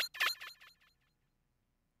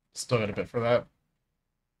 Still got a bit for that.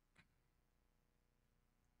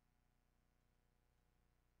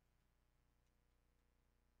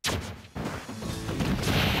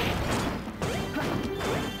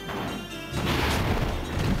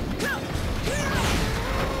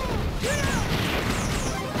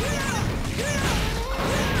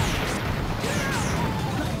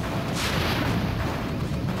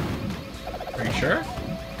 Are you sure?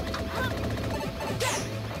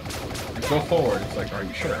 Go forward. It's like, are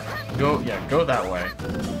you sure? Go that way.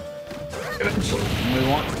 We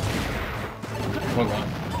want. Hold on.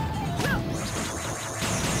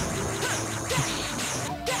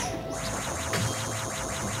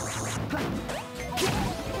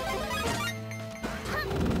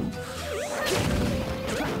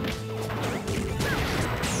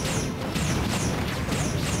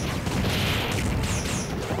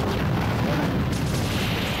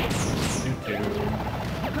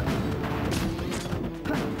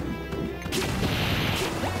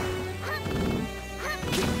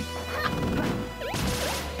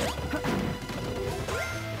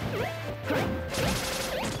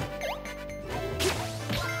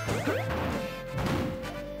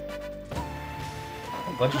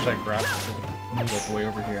 Let's just like grab move like way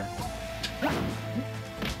over here.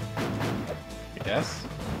 Yes.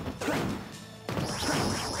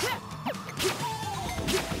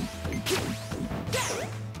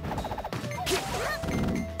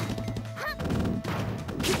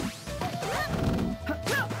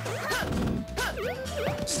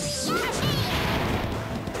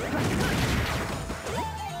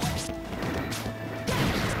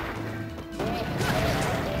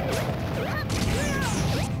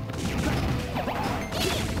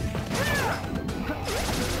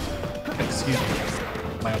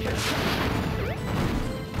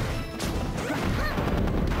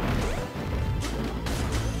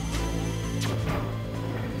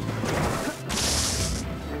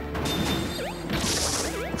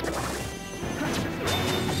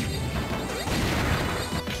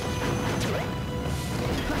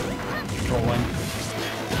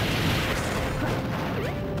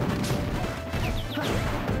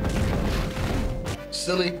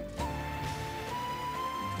 silly.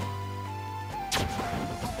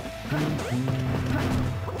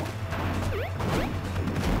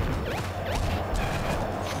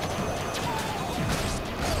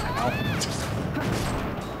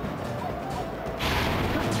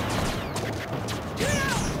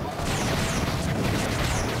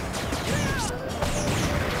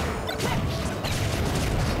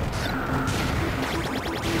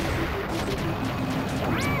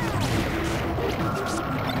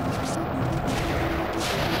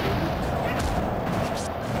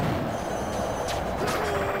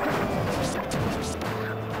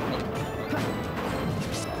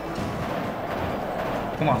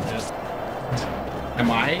 Come on, dude.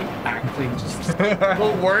 Am I actually just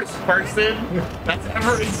the worst person that's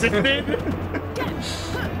ever existed?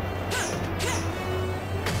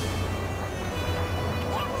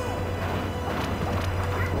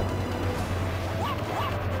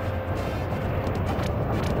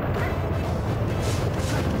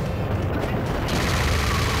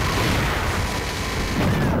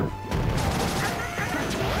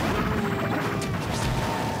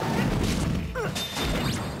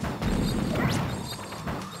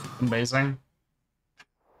 Amazing.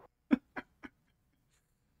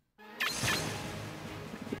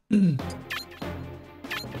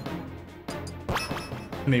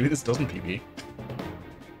 Maybe this doesn't PB.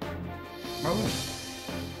 Oh.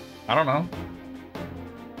 I don't know.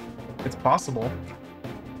 It's possible.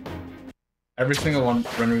 Every single one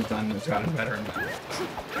run we've done has gotten better and better.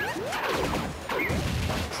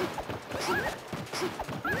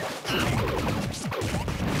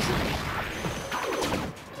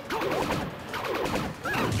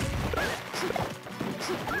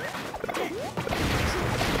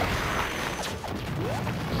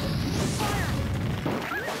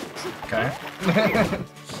 Okay.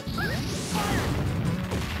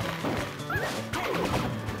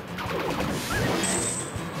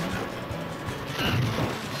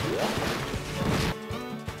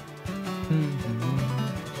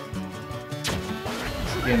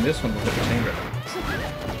 Again, this one will hit the chamber.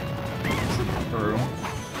 True.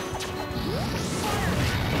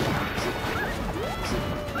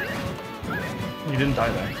 You didn't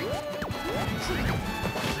die there.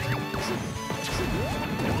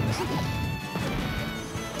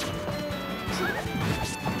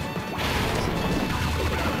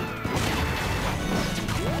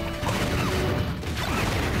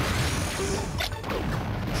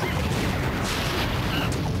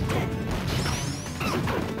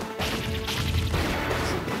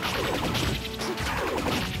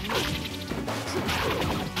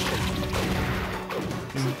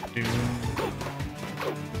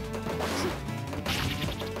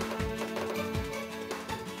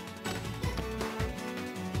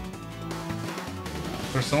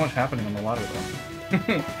 There's so much happening on the ladder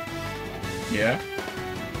though. Yeah.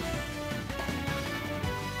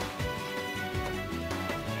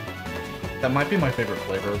 That might be my favorite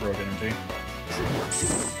flavor of Rogue Energy.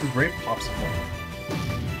 Grape popsicle.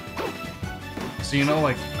 So you know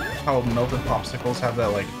like how melted popsicles have that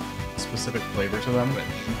like specific flavor to them?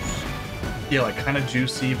 Yeah, like kind of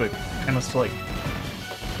juicy but kind of still like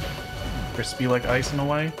crispy like ice in a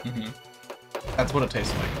way. Mm-hmm. That's what it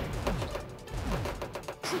tastes like.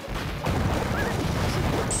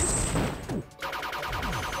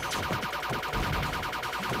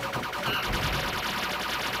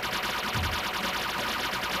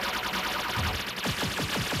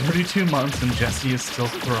 "32 months and Jesse is still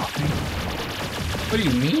throwing." What do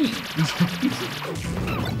you mean?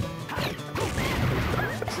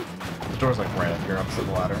 The door's like right up here, up to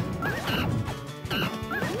the ladder.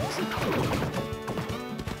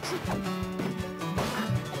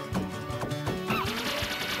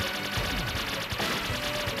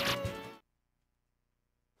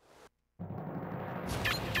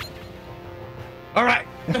 All right.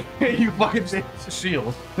 You fucking bitch. It's a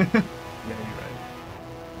shield. Yeah, you're right.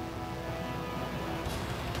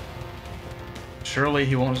 Surely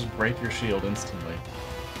he won't just break your shield instantly.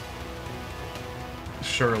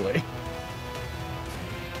 Surely.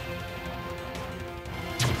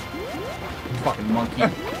 Fucking monkey.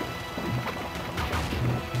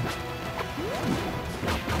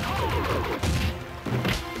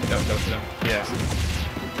 Go. Yeah.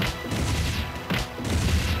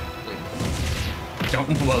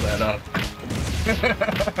 Don't blow that up.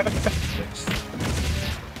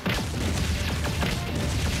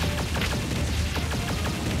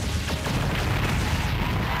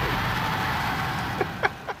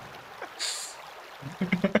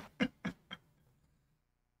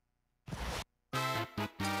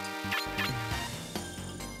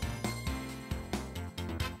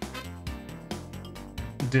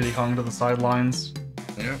 Diddy Kong to the sidelines.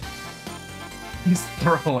 Yeah. He's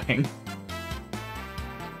throwing.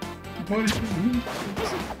 What is he?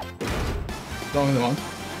 Throwing them on.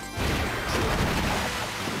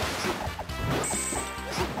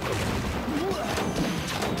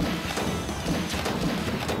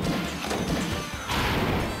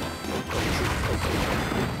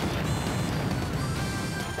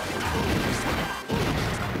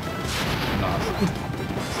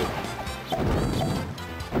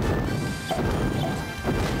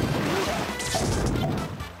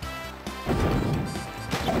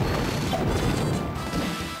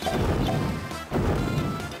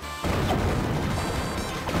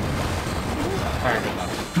 Alright, good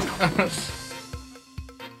enough.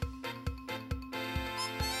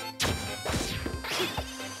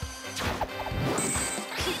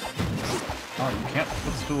 Oh, you can't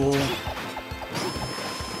footstool.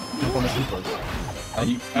 Jump on the Koopas.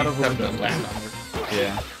 You Out of have to order. land on it.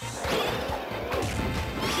 Yeah.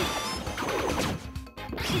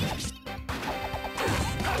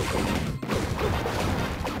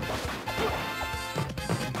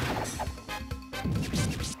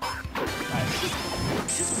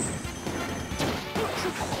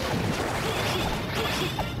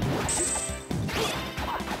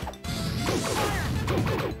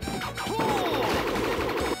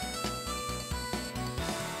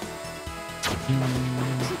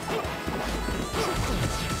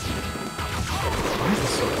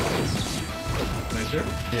 Measure?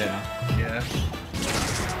 Yeah. Yeah.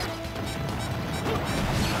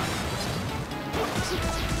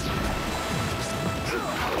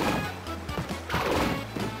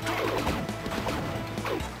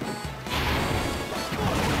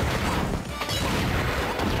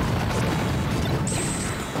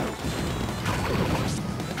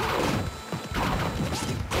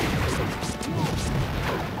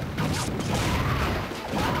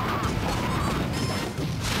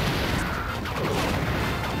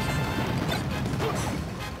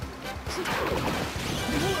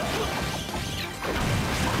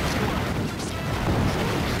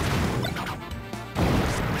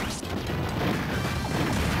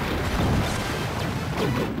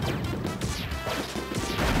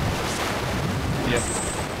 Yep.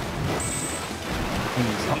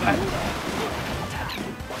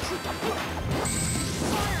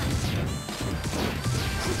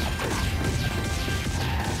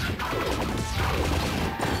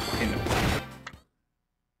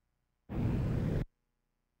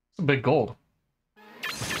 It's a big gold.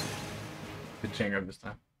 Good chain grab this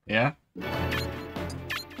time. Yeah?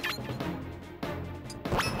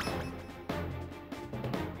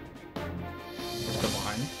 Still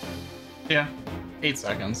behind. Yeah. 8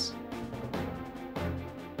 seconds.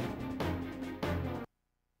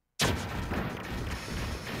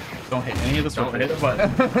 Don't hit any of the Don't circles. hit the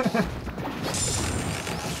button.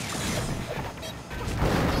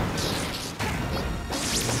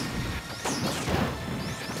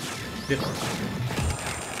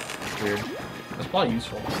 Weird. That's probably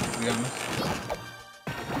useful, to be honest.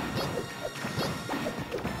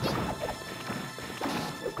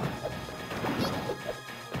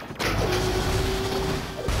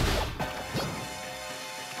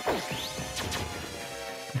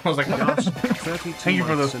 I was like, Thank you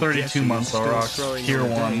for the 32 months, Orox. Tier 1.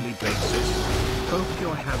 Hope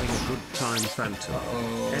you're having a good time, Fanta.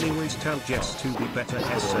 Anyways, tell Jess to be better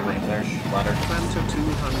SMH. There's ladder. Fanta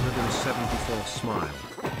 274 smile.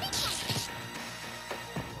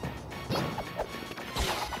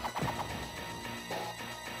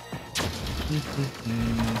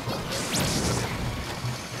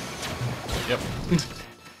 Yep.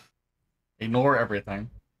 Ignore everything.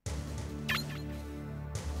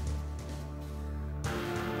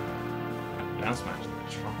 Down smash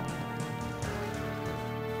is strong.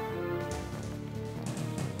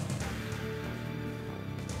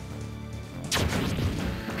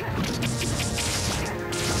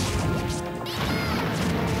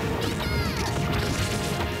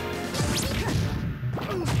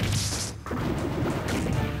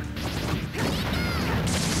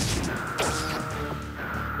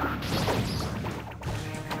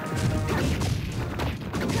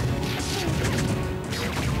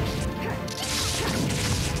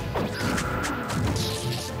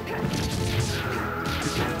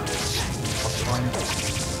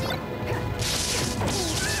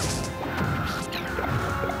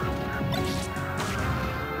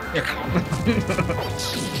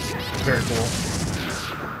 Very cool.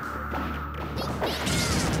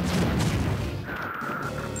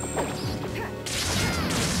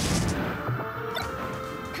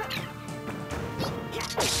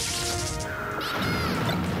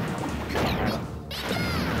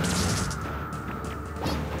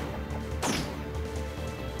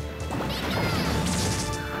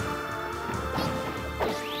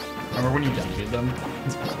 defeat them.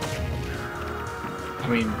 I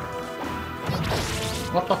mean,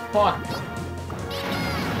 what the fuck?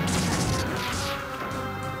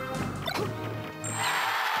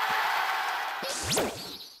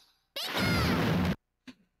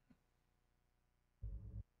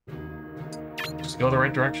 Just go the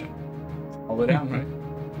right direction. All the way down, right? I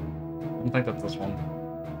don't think that's this one.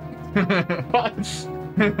 What?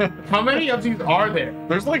 How many of these are there?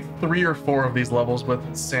 There's like 3 or 4 of these levels with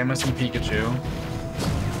Samus and Pikachu.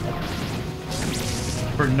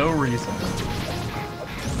 For no reason.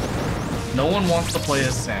 No one wants to play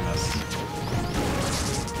as Samus.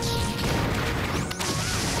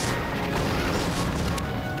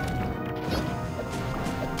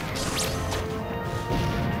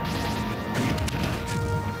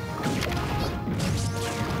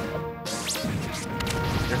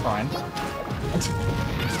 You're fine.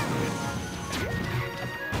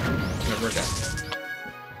 Never again.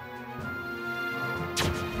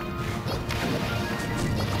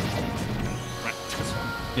 Right, this one.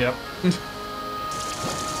 Yep. Excuse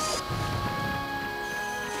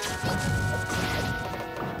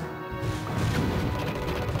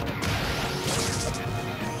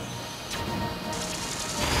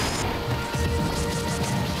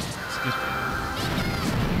me.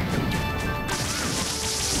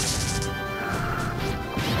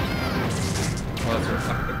 Oh, that's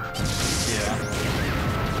reflective. Yeah.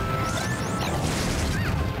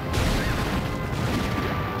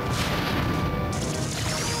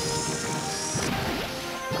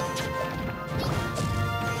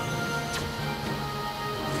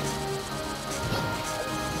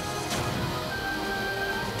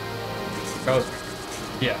 That was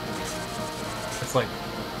Yeah. It's like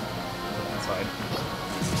that side.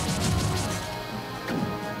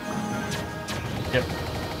 Yep.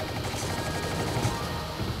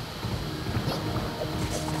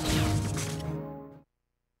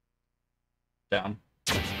 Down.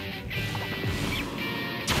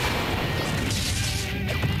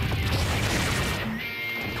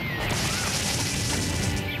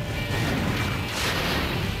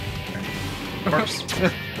 Works.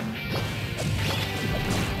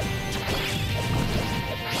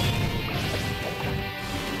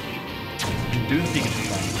 Do the Pikachu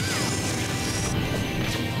thing.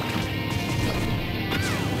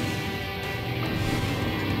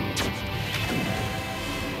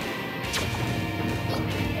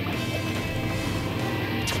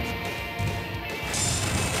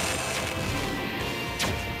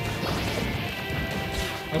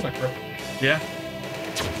 that was like perfect. Yeah,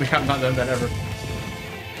 We have not done that ever.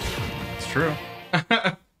 it's true.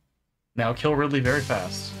 Now kill Ridley very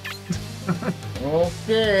fast.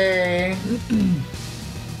 Okay.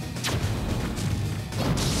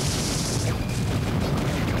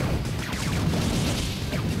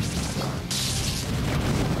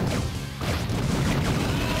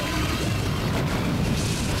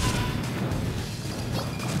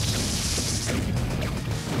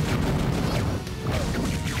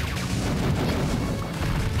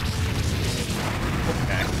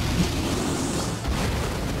 Okay.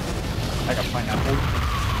 I got pineapple.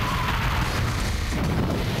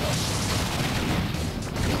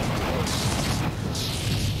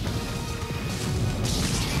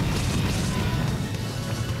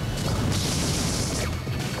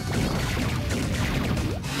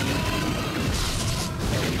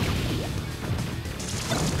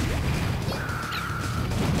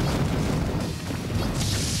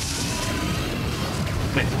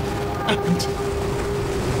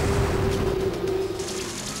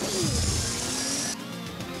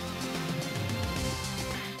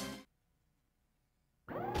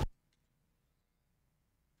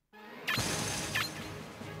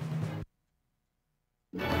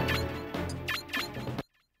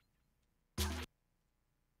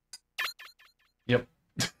 Yep.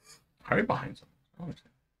 How are you behind something?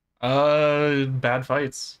 Bad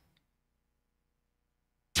fights.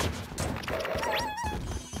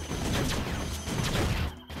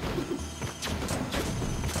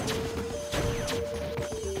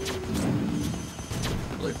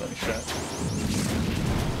 Really funny shot.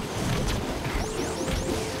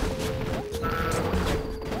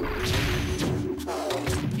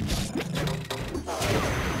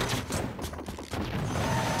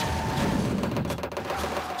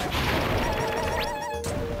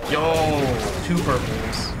 Yo, 2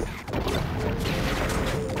 purples.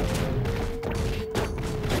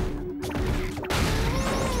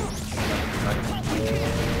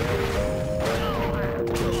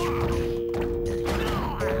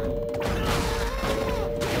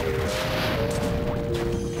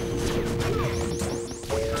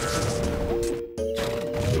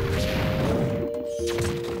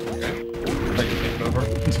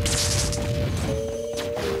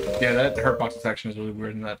 Yeah, that hurt box detection is really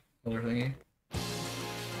weird in that other thingy.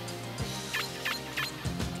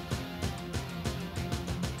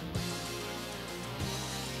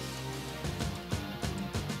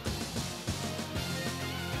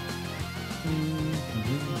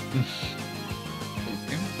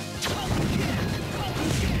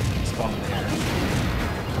 Spawn in the air.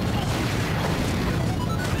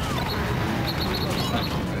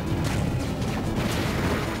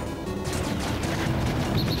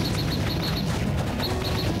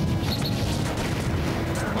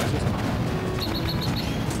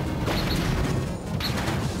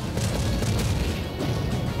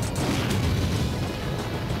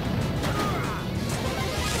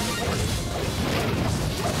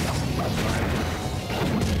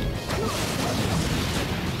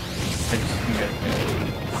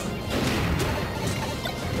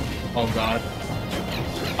 Oh god.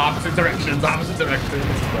 Opposite directions, opposite directions.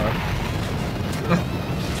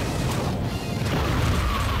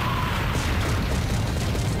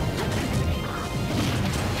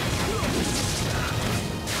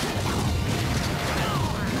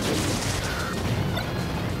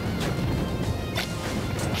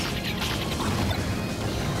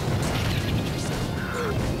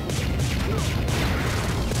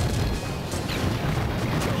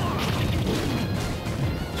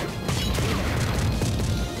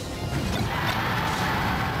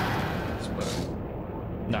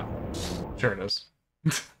 No. Sure it is.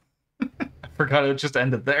 I forgot it just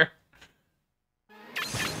ended there.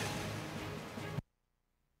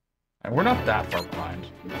 And we're not that far behind.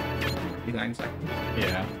 59 seconds.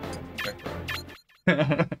 Yeah.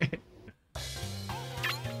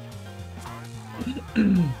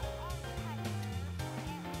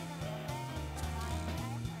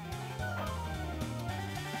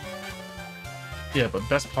 Yeah, but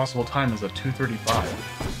best possible time is a 2:35.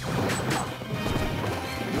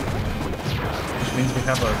 Which means we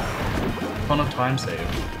have a ton of time saved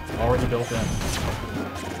already built in.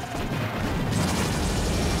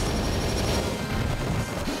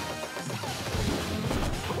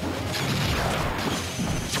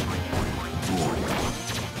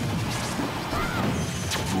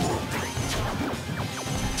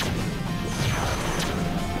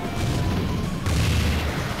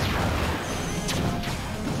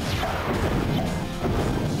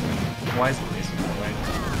 Why is it facing that way?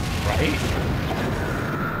 Right?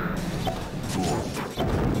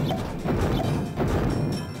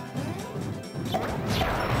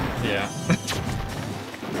 Yeah.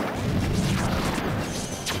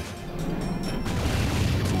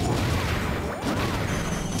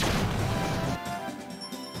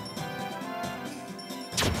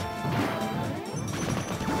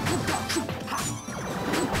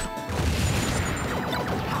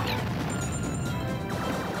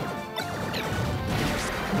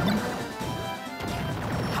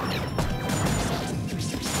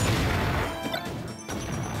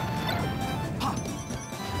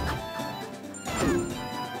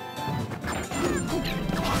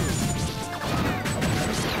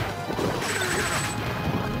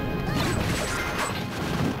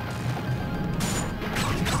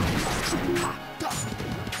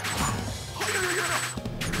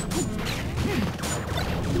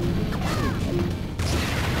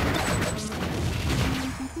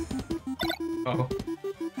 Oh.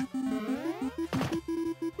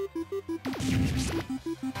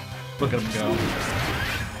 Look at him go.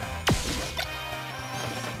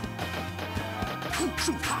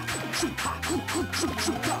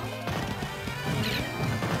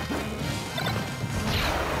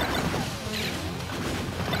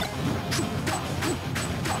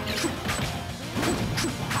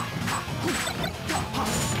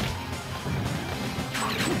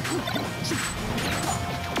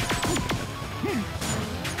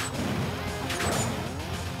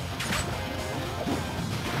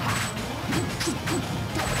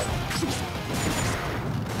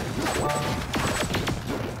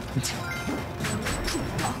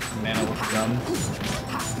 Mana with the gun.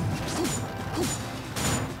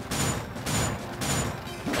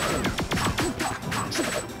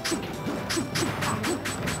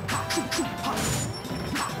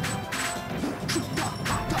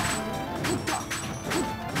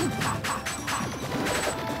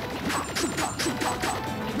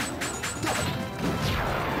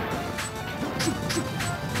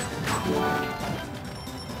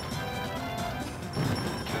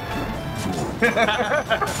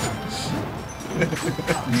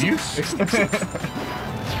 Here?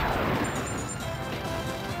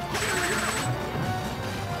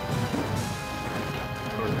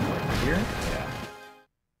 Yeah.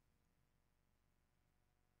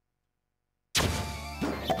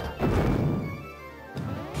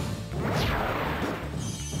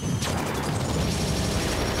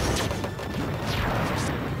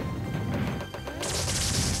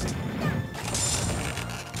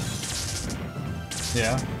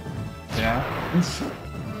 Yeah. Yeah.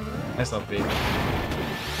 Nice upbeat.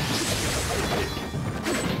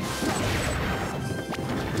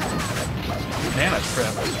 Man, it's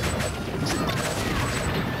trip.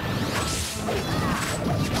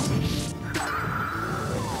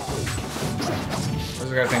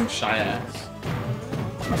 There's a guy named Shy Ass.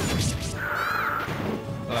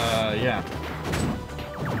 Yeah.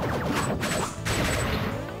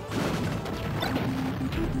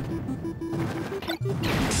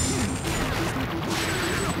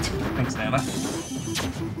 Thanks, Nana.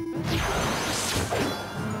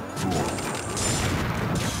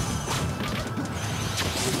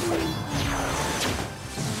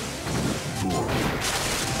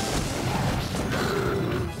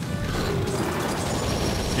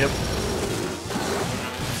 Yep.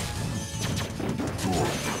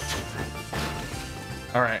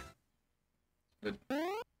 All right. Good.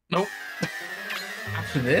 Nope.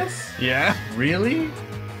 After this? Yeah. Really?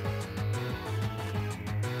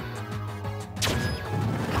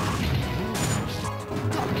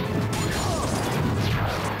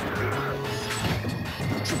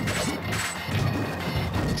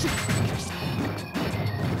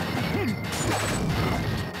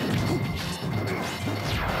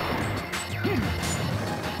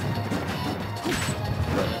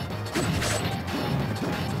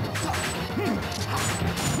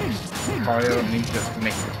 Mario needs to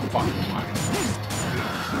make it fucking mind.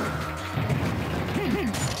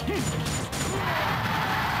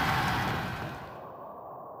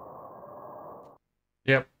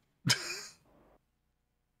 Yep.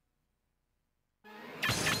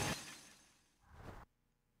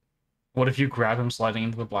 What if you grab him sliding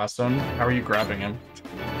into the blast zone? How are you grabbing him?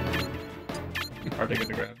 Hard to get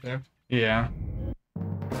the grab there. Yeah.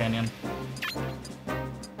 Canyon.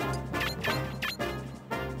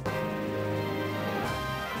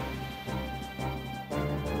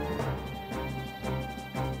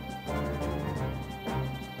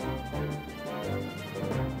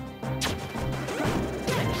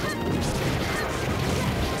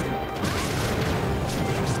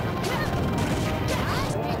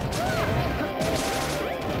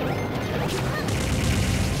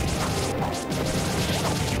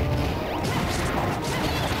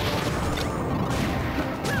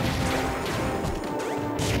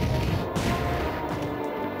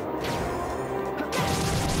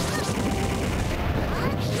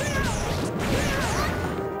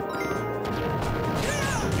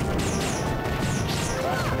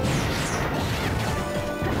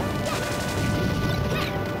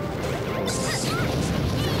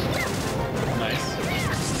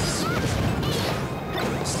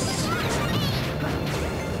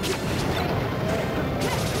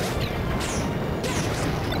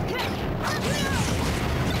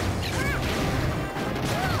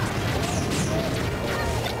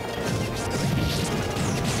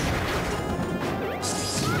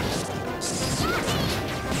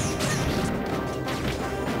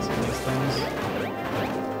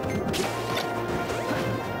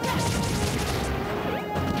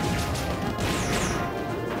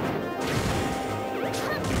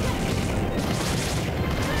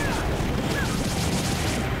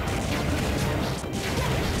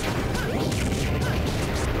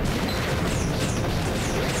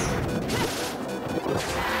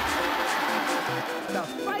 The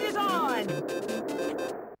fight is on!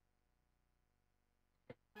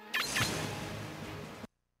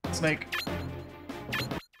 Snake.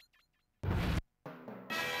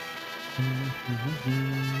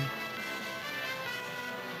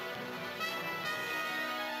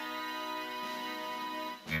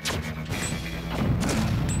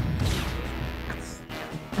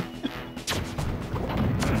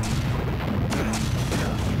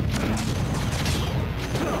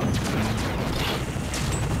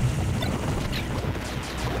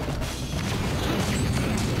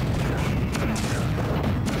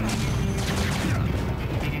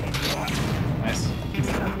 Nice.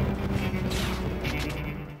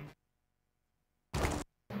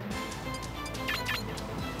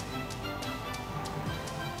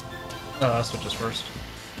 Switches first.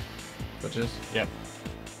 Switches. Yep.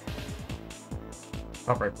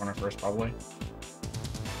 Top right corner first, probably.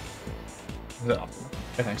 Is it up?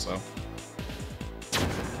 I think so.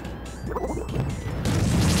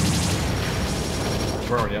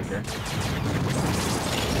 We're already up here.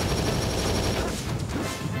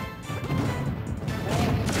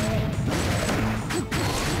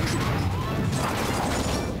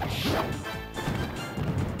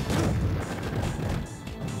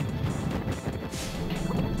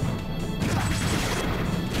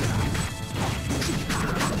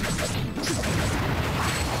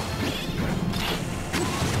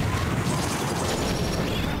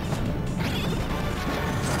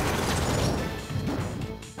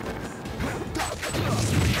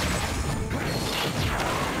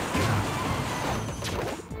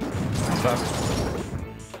 fast.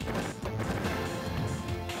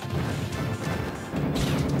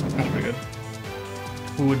 That's pretty good.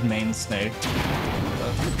 Who would main Snake?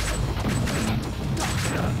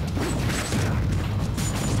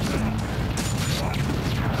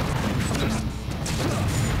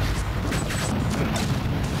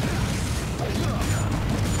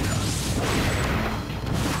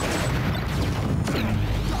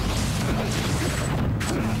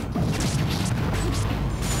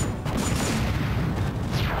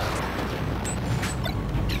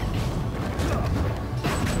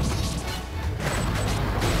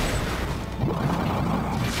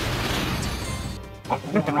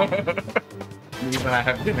 Me when I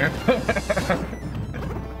have dinner.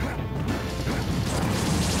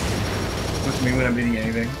 With me when I'm eating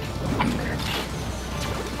anything.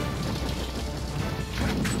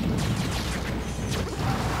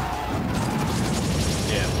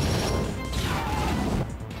 Yeah.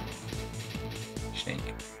 Snake.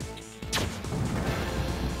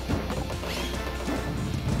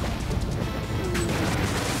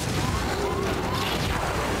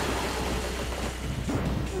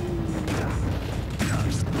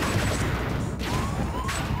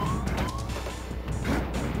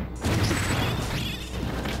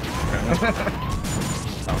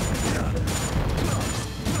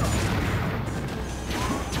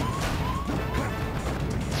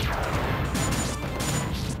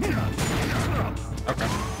 Okay.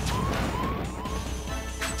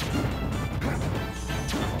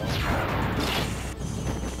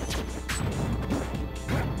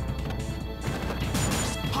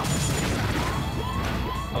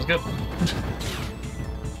 That was good.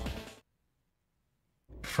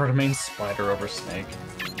 Prefer to main Spider over Snake.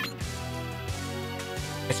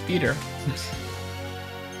 It's Peter.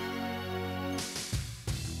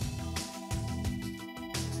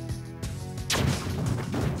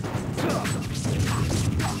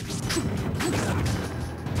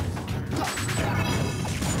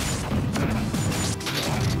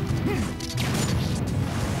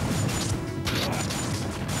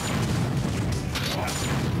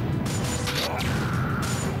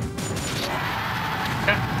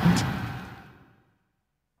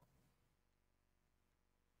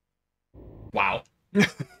 Wow.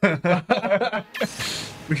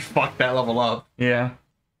 We fucked that level up. Yeah.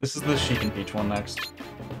 This is the Sheik and Peach one next.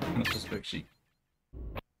 This is Big Sheik.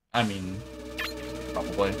 I mean,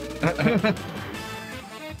 probably. Yeah,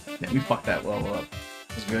 we fucked that level up.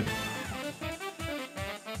 It was good.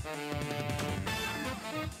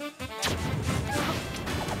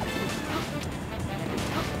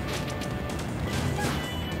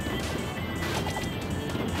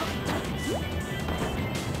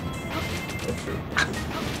 That's true.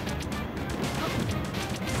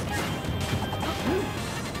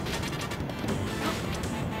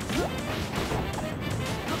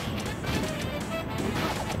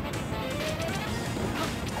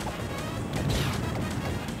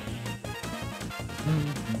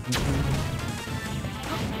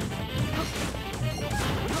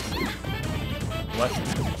 What?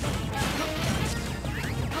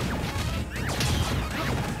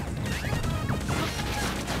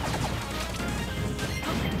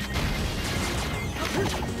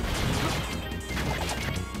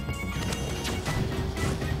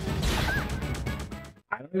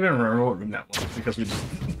 I don't even remember what room that was because we just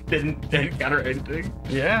didn't encounter anything.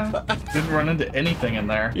 Yeah. Didn't run into anything in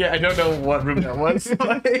there. Yeah, I don't know what room that was.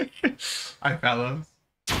 Like, I found those.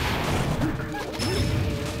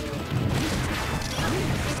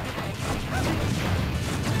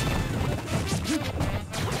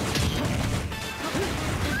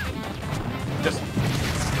 Just.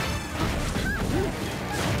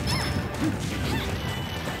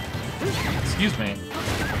 Excuse me.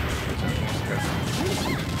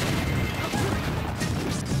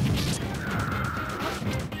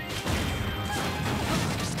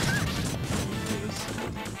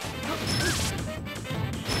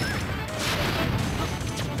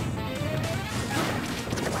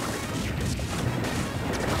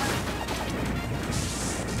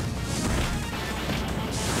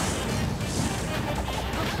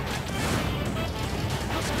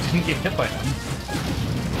 Didn't get hit by him.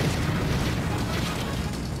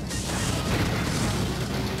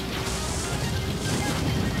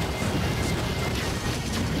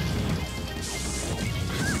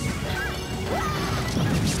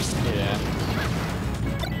 Yeah.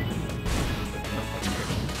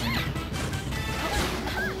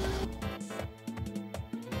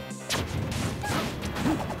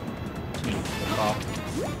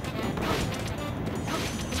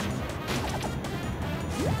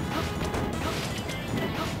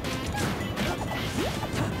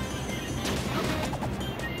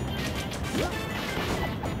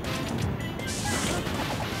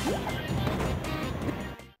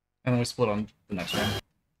 we split on the next one.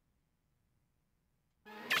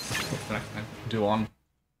 What's the next one? Do on.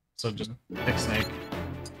 So just pick Snake.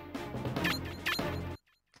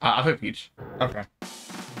 I'll pick Peach. Okay. I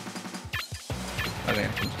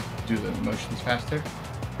think I can do the motions faster.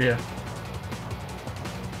 Yeah.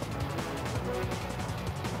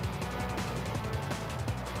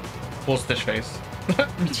 Full Stitch face.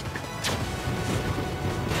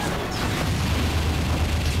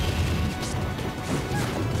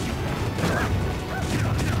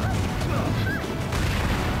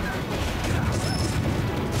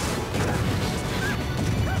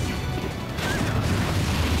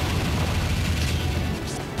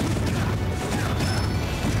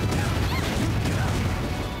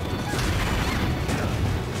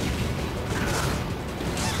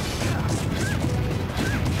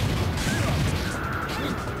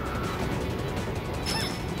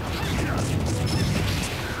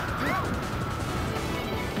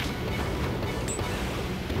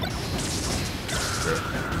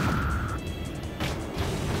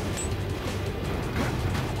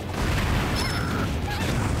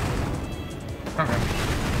 Okay.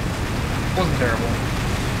 Wasn't terrible.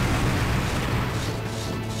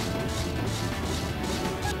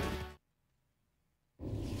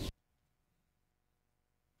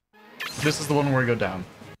 This is the one where we go down.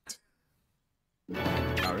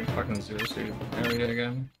 Are we fucking zero suit area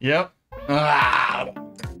again? Yep. Ah!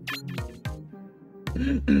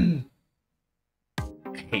 I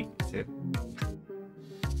hate these two.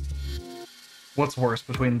 What's worse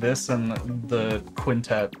between this and the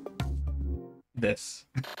quintet? This.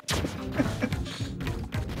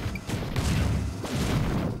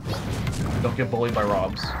 Don't get bullied by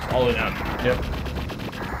Robs. All the way down. Yep.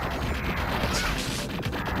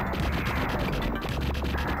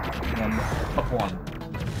 And up one.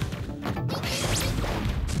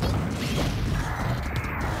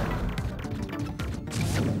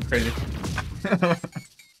 Crazy.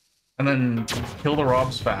 And then kill the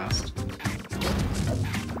Robs fast.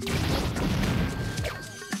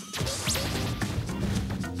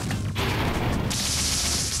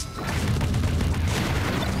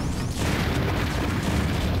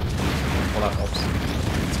 Well, that helps.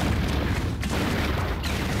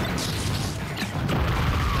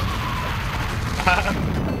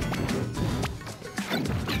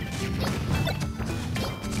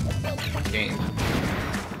 Game.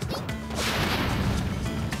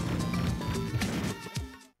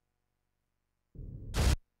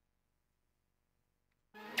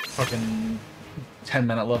 Fucking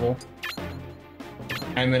 10-minute level.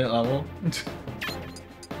 10-minute level.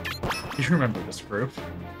 You remember this group?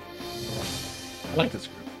 I like this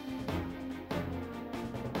group.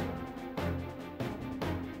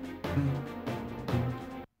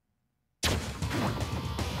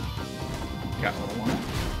 Got a little one.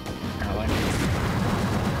 I like it.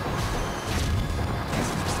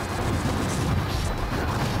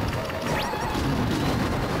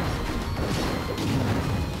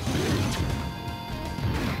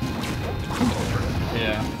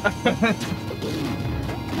 Yeah.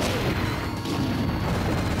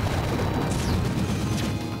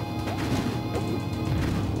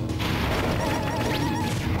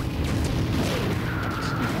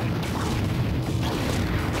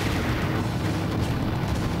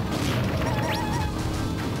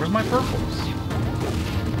 Where's my purples?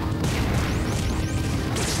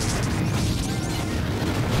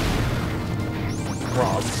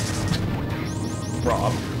 Rob.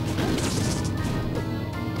 Rob.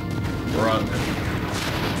 Run.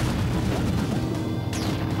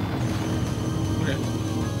 Okay.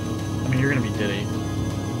 I mean, you're gonna be Diddy.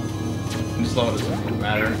 And slow doesn't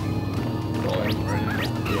matter. Rolling right now.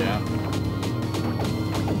 Yeah.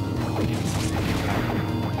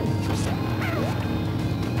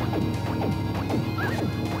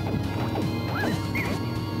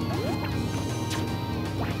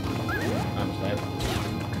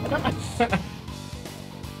 I'm sad.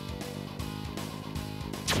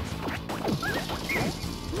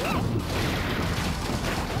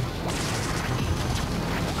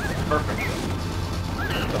 Perfect.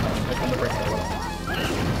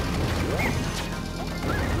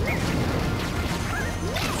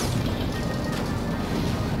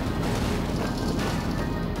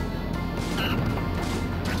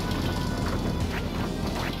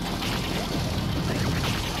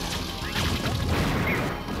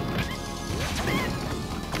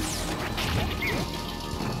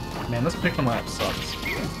 Man, this pick 'em up sucks.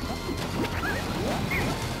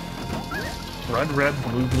 Red, red,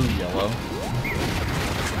 blue, blue, yellow.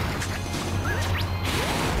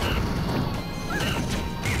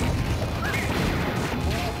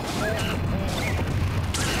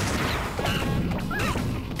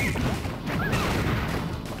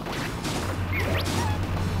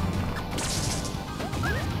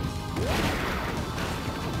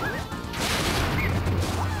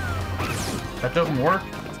 That doesn't work.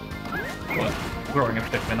 What? Throwing a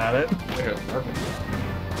Pikmin at it. Okay, perfect.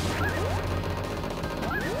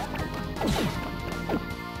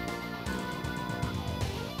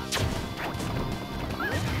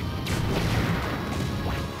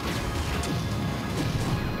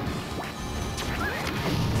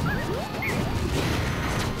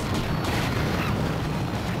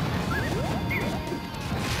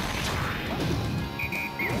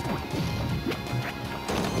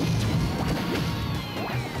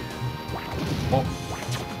 Well,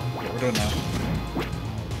 yeah, we're doing that.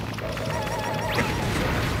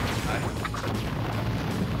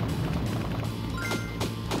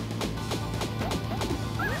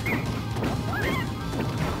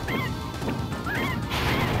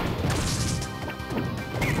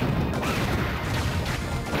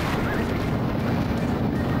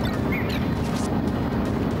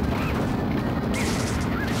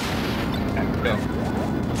 Okay, go.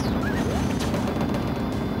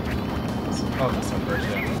 Oh, that's not first,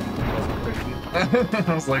 yeah.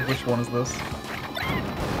 I was like, which one is this?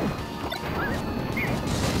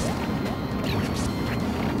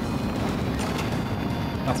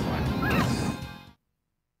 That's fine.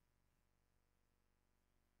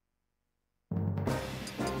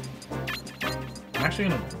 I'm actually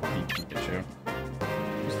gonna beat Pikachu.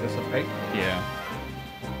 Is this a fake? Yeah.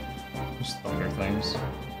 Just thunder things.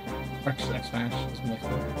 Actually, X Smash is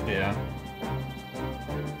multiple. Yeah.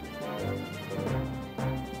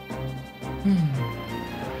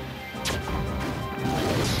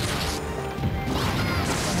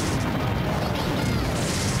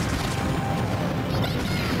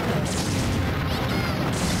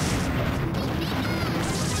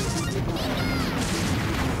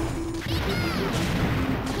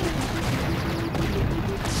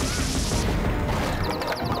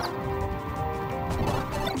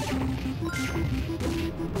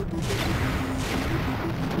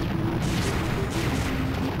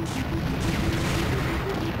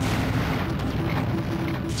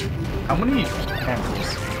 How many hammers?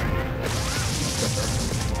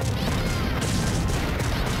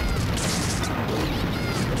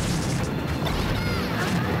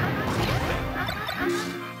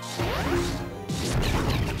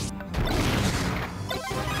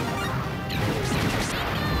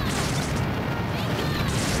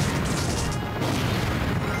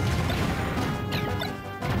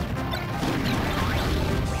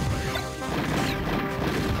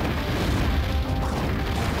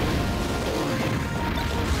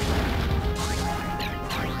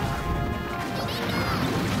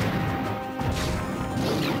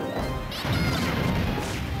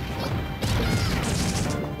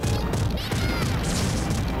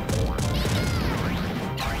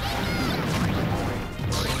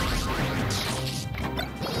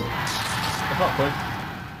 Not quick.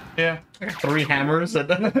 Yeah. I got 3 hammers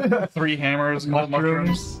and 3 hammers, couple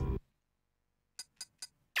mushrooms.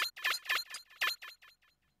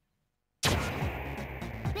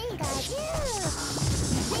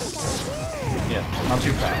 Yeah, not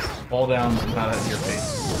too fast. fall down, not at your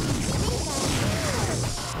face.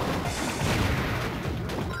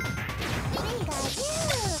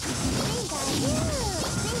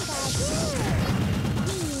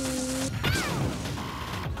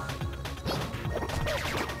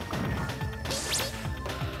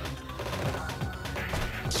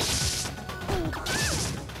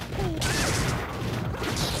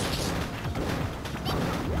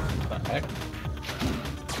 What the heck?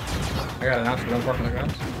 I got an ounce of one park on the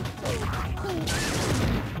ground.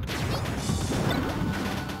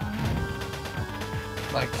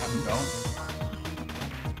 Like, I'm going.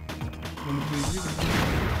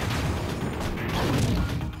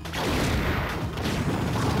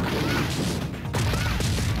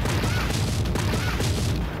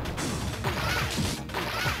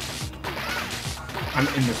 I'm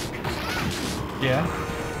in this space. Yeah.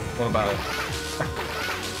 What about it?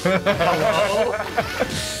 Hello?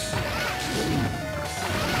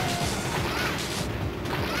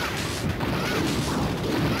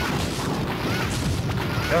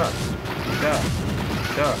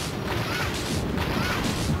 Yeah.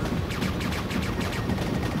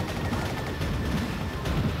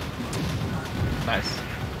 Nice.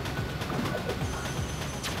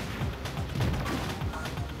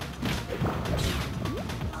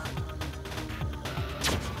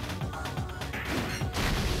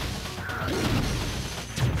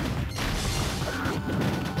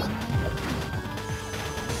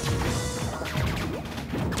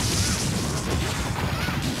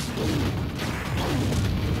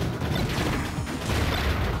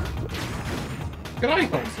 Good eye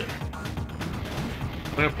holds it.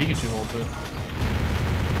 Look how Pikachu holds it.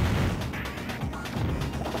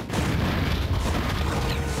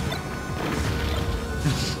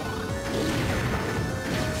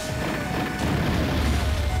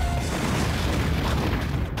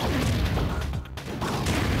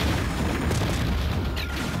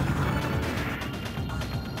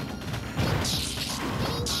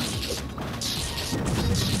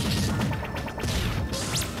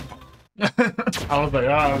 I was like,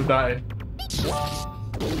 oh, I'm dying.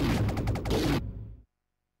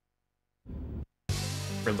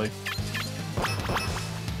 Ridley.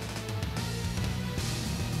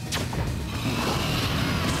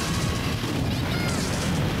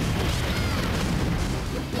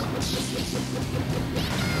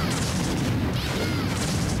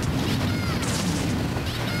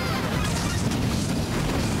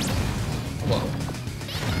 Whoa.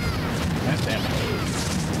 Nice damage.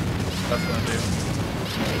 That's gonna do.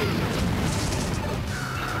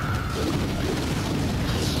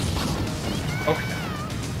 Okay.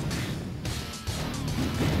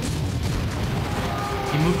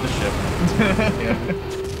 He moved the ship. Yeah.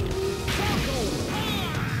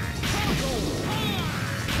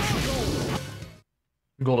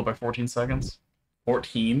 Gold it by 14 seconds.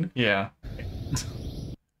 14. Yeah.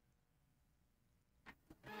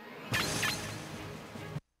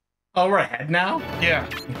 Oh, we're ahead now? Yeah.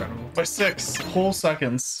 Incredible. By 6 whole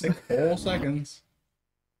seconds. 6 whole seconds.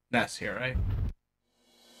 That's here, right?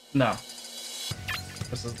 No.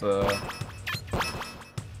 This is the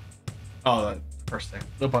Oh, the first thing.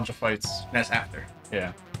 bunch of fights. That's after.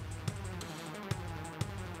 Yeah.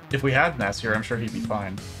 If we had Ness here, I'm sure he'd be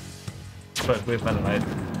fine. But we have Meta Knight.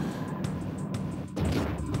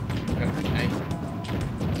 Okay.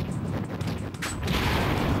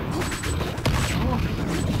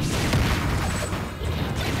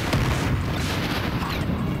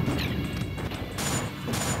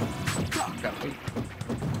 Got me.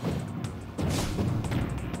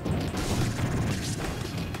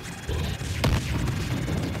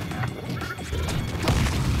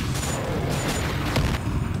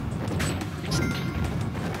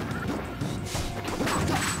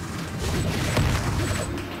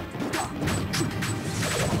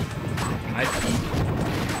 I think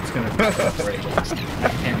it's gonna be great.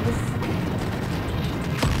 And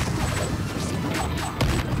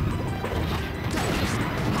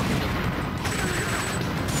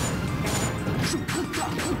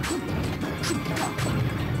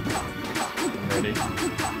Ready?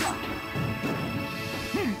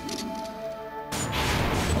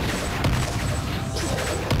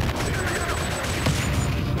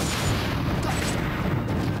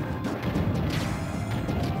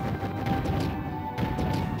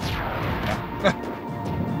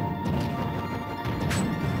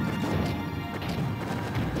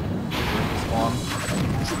 Spawn.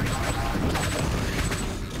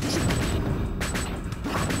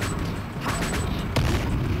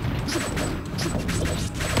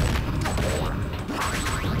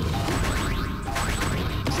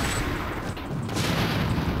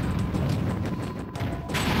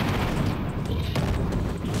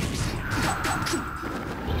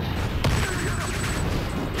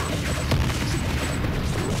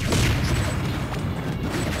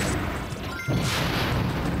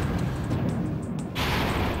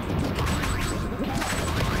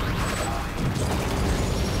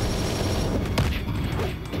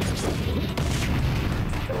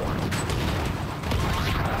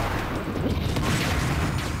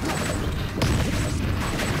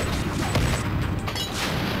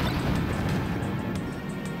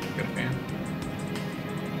 good fan.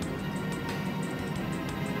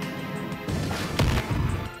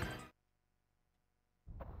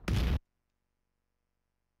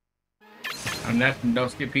 I'm next and don't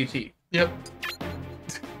skip PT. Yep.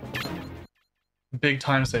 Big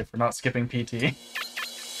time save for not skipping PT.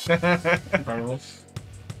 Incredible.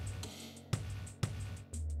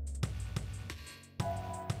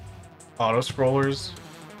 Auto scrollers.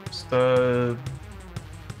 Just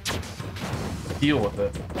deal with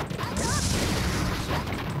it.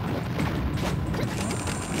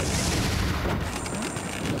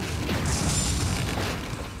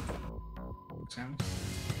 Sounds.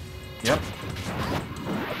 Yep.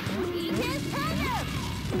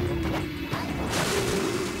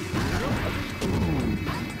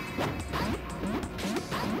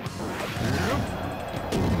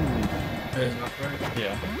 That is not right.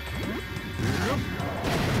 Yeah.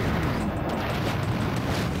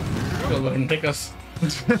 Go ahead and take us.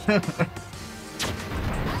 There's that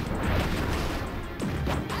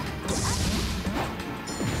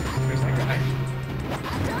guy.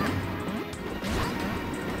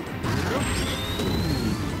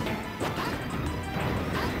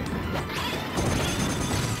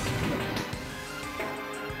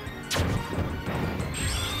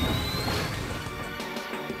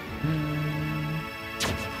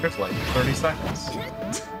 There's like 30 seconds.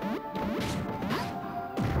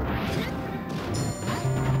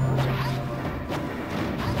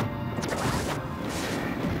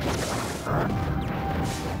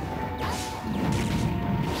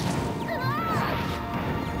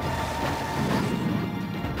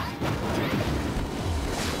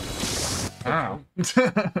 Wow.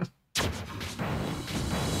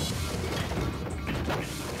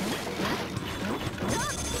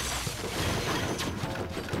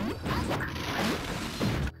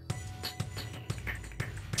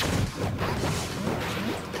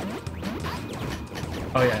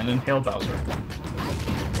 Oh yeah, and inhale Bowser.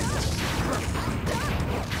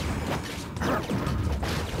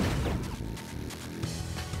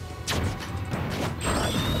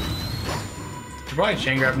 You probably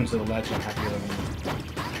chain grab him to the ledge and have you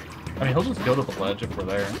live. I mean, he'll just go to the ledge if we're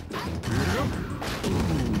there.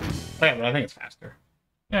 Oh, yeah, but I think it's faster.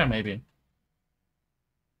 Yeah, maybe.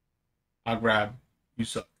 I'll grab. You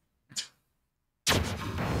suck.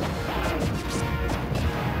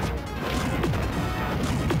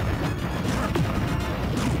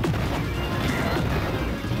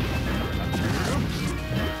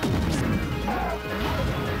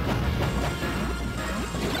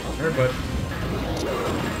 Here, bud.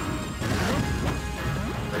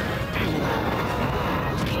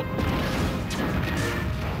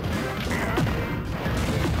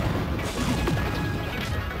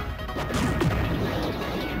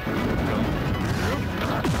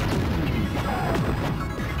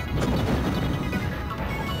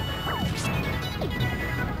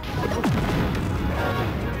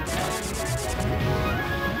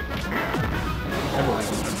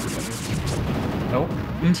 Nope.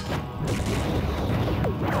 I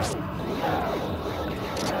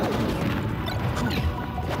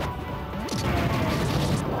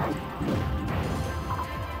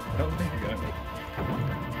don't think you're gonna.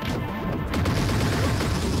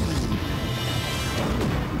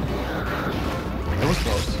 It was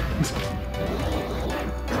close.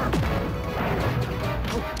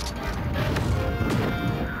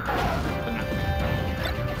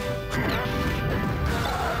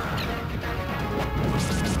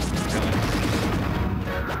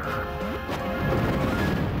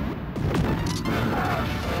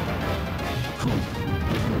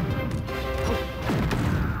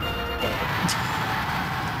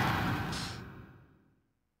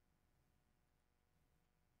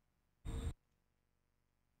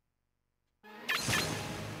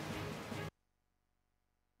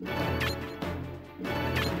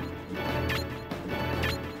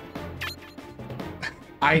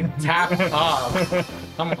 I tapped up.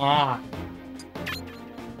 Come on.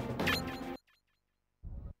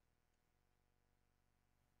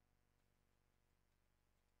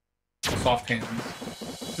 Soft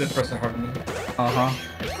hands. This person hard me. Uh-huh.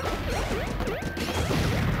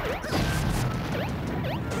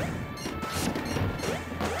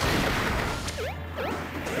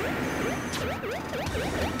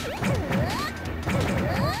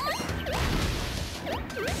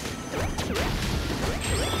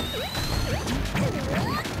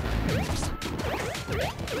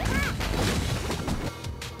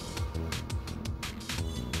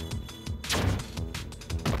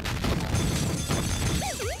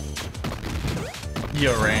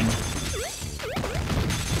 Yo, Rain.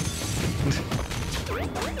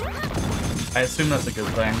 I assume that's a good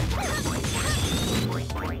thing.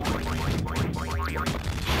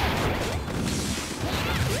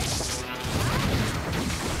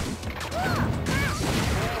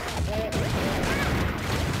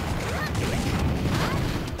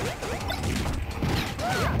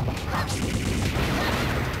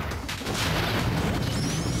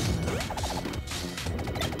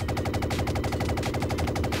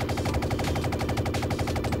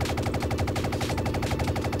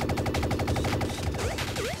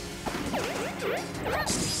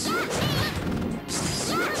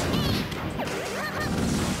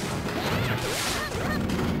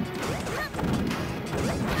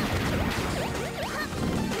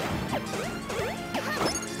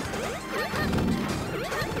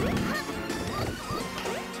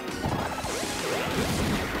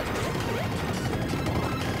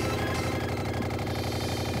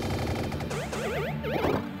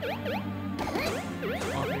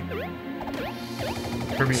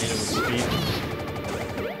 For me, it was speed.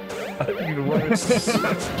 Even worse.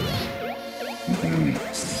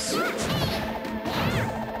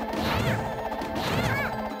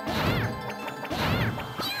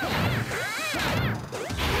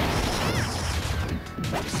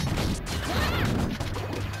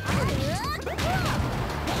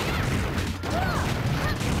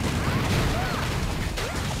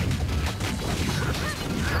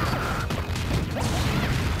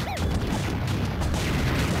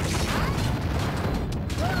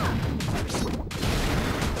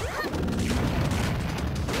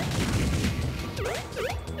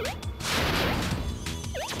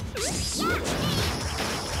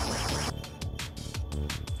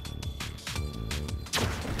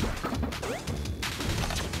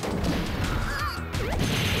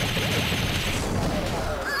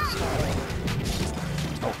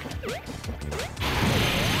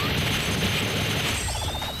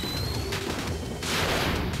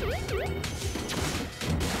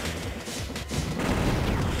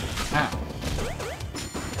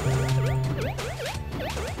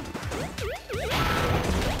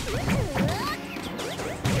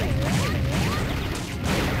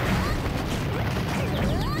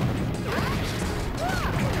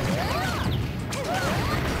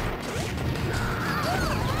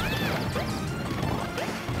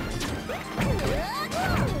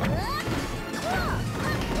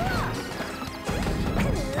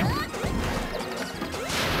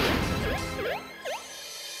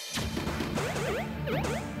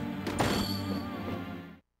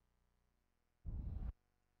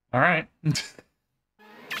 Alright. This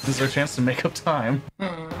is our chance to make up time.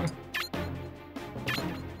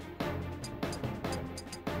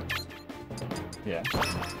 Yeah.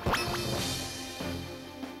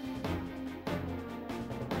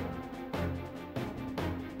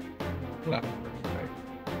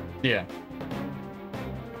 Yeah.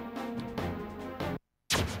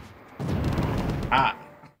 Ah.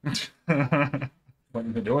 Went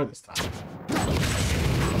in the door this time.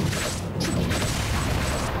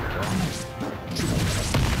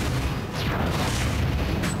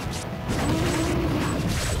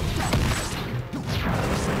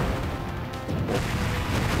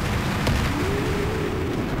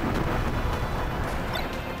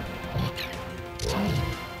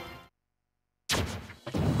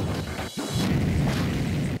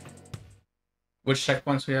 Which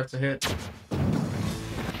checkpoints we have to hit?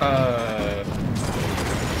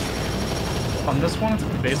 On this one, it's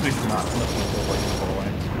basically not looking for like the whole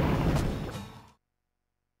way.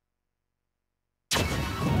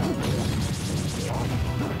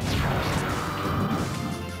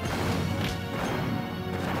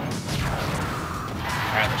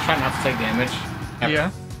 Alright, let's try not to take damage. Ever.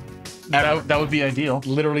 Yeah. That would be ideal.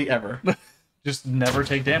 Literally ever. Just never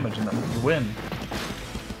take damage and then you win.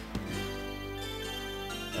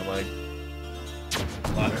 I like...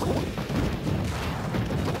 Ladder.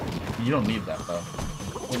 You don't need that though.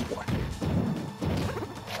 Oh boy.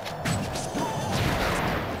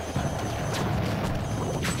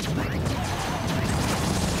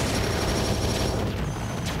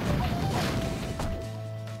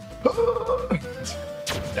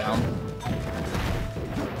 Down.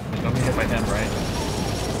 Don't get hit by him, right?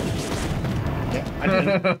 Yeah, I did.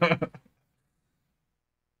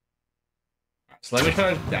 So let me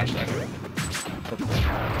try to dash that.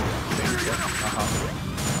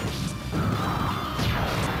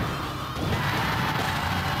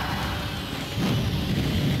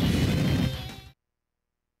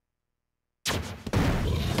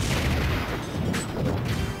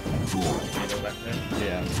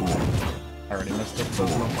 Yeah. I already missed it, so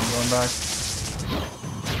there's no point going back.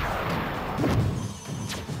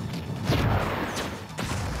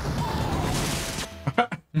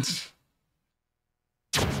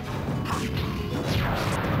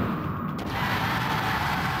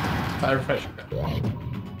 I refresh.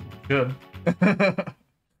 Good.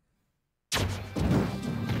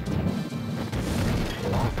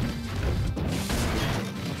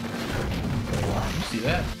 See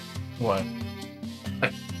that? What?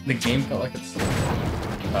 Like, the game felt like it's...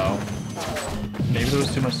 Oh. Maybe there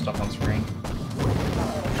was too much stuff on screen.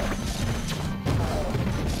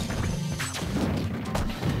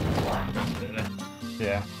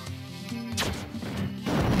 Yeah.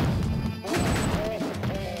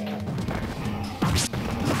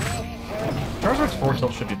 Charizard's 4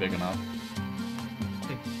 tilt should be big enough.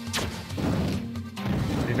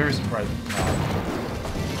 I'd be very surprised if not.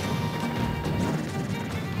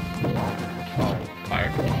 Oh,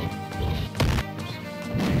 fire.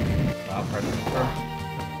 Predator.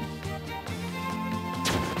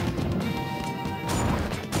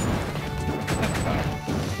 That's fire.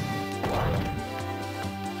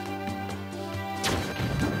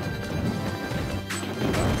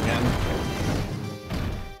 Again.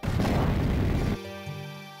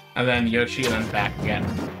 And then Yoshi, and then back again.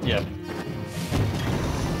 Yep.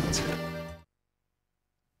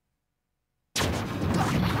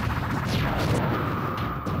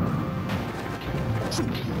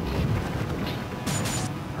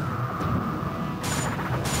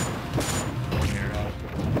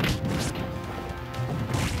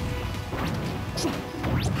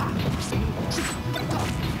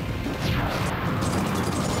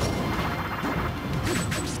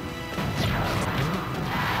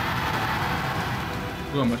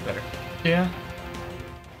 Going much better. Yeah.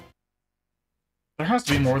 There has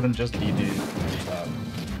to be more than just DD.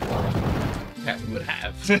 Yeah, we would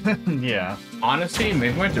have. Yeah. Honestly,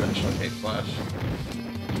 maybe we're dimensional cake flash.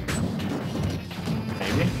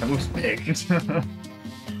 Maybe. That moves big.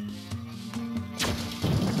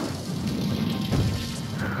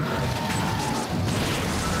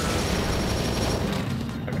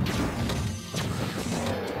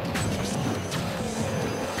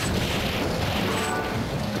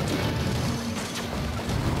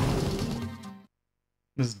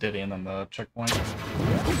 This is Diddy and then the checkpoint. So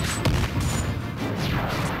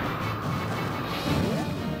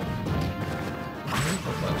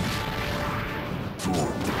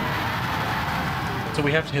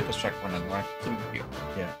we have to hit this checkpoint anyway.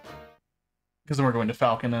 Yeah. Because then we're going to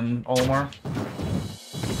Falcon and Olimar.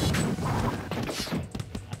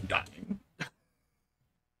 I'm dying.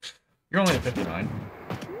 You're only at 59.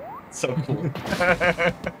 So cool.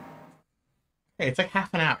 Hey, it's like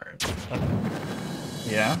half an hour.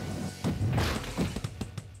 Yeah.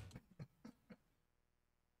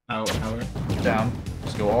 Oh, an hour. Down.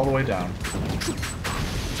 Just go all the way down.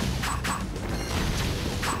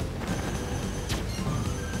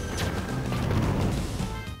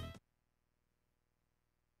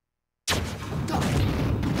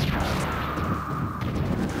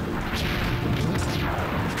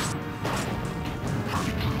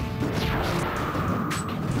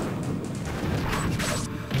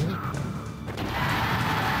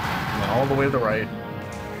 And then all the way to the right.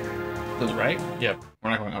 Goes right? Yep. We're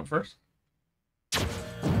not going up first? No,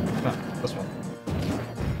 this one.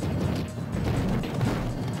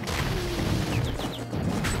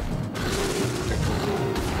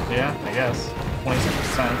 Yeah, I guess.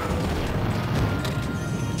 26%.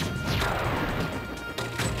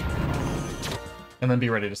 And then be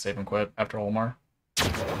ready to save and quit after Olmar.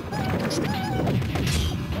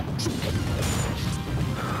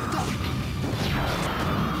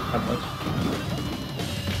 How much?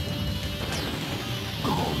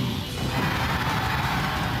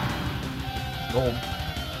 Gold.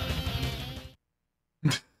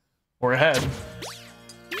 We're ahead.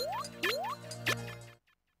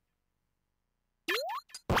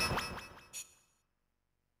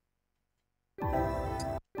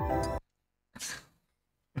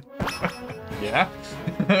 Yeah.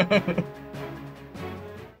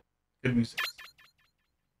 Good music.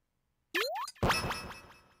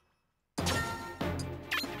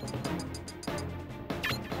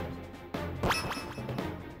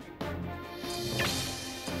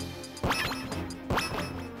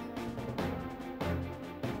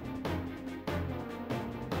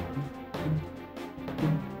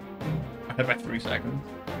 I had by 3 seconds.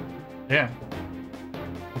 Yeah.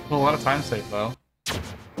 A lot of time saved though.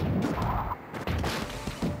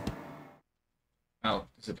 Oh,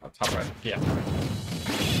 is it top right? Yeah.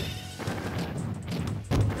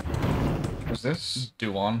 What's this?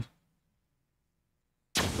 Do one.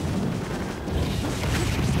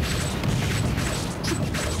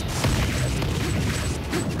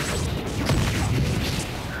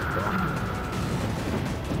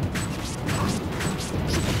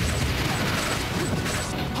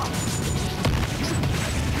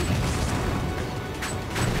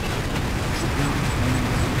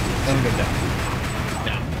 Then go down.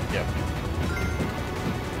 Down. Yep.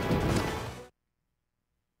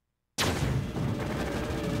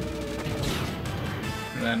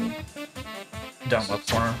 And then... Down left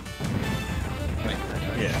corner. Wait,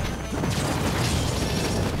 Yeah.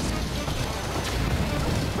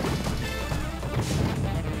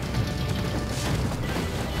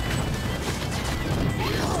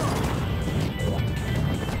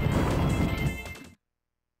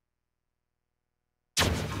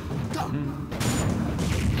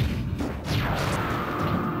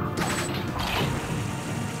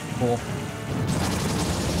 Cool.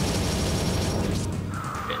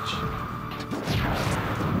 bitch.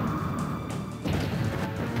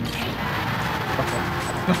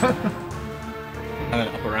 And then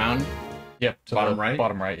up around. Yep. To Bottom the right?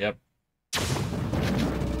 Bottom right, yep.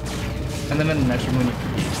 And then in the next room when you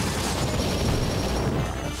compete.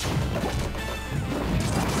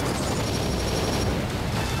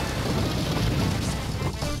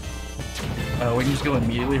 We can just go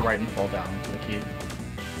immediately right and fall down to the key.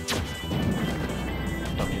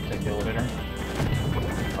 Don't need to take the elevator.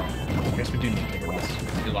 Oh, I guess we do need to take a rest.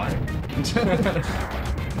 You lie.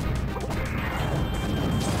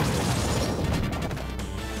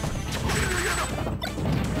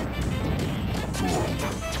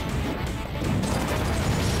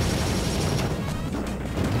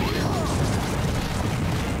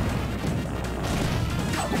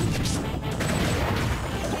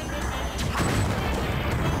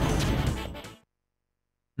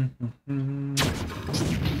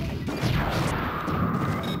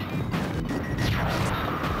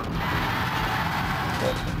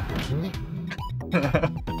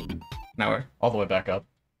 Now where? All the way back up.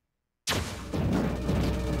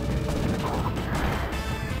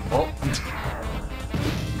 Oh.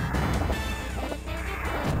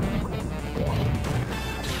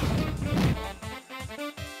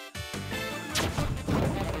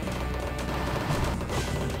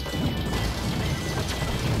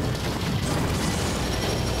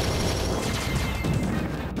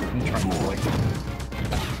 I'm trying to like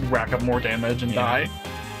rack up more damage and die.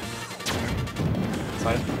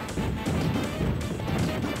 Side.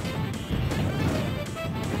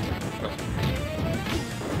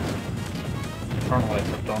 Turn light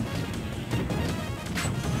flipped on.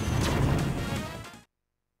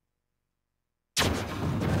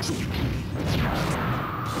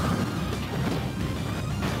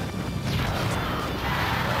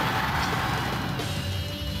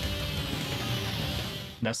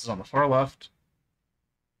 Nest is on the far left.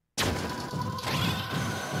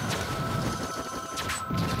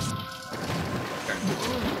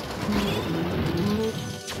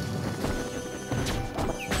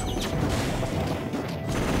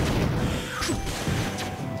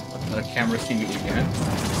 Let the camera see me again.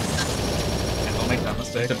 And don't make that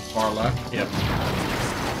mistake. To the far left. Yep.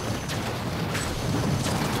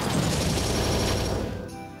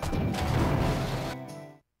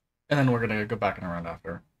 And then we're gonna go back and around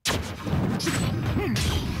after. Okay.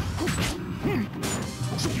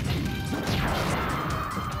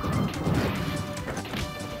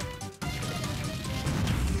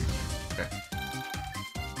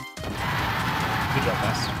 Good job,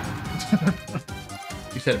 Nest.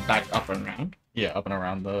 You said back up and around? Yeah, up and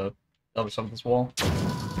around the other side of this wall.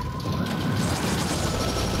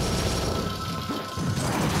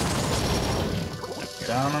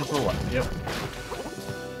 Down and to the left, yep.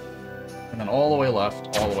 And then all the way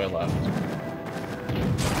left, all the way left.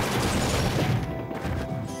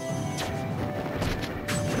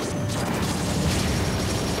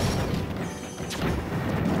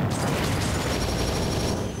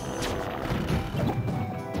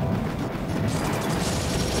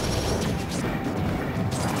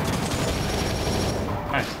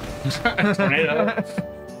 Nice. Tornado.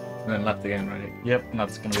 And then left again, right? Yep, and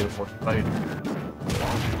that's gonna be the fourth fight.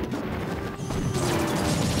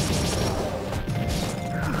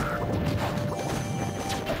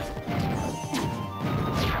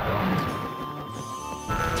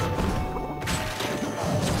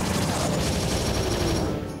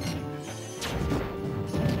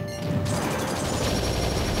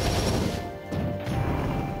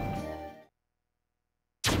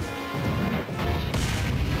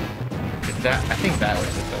 That, I think that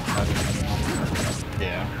was it.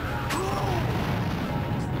 Yeah.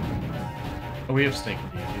 Oh, we have Snake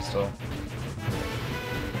and DG still.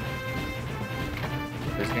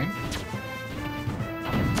 This game?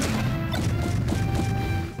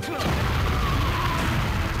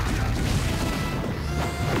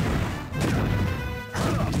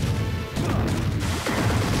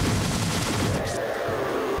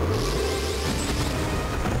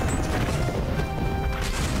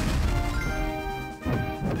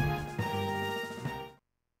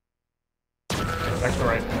 Back to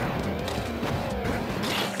right.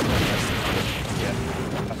 Yeah.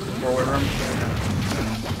 That's the forward room.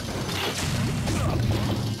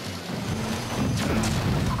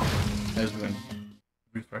 As when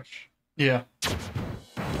refresh. Yeah.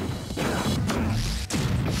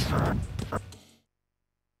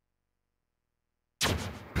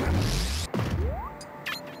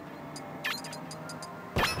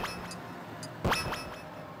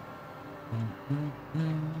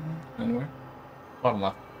 Anywhere? Bottom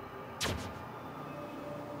left.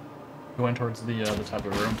 Going towards the top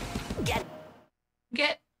of the room. Get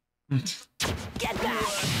Get. back!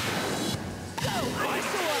 Go,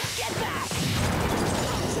 Eyesore! Get back!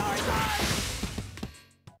 Sorry, bye!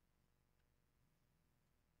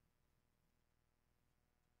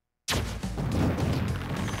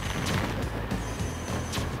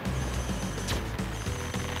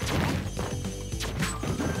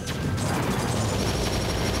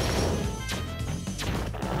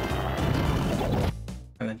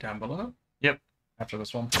 And then down below? Yep. After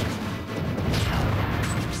this one.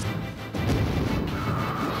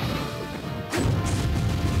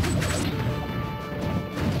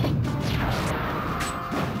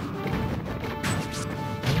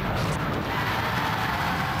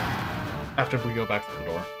 After we go back to the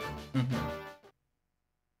door. Mm-hmm.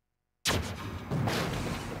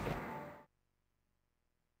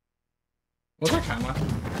 What's our time left?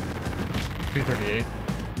 338.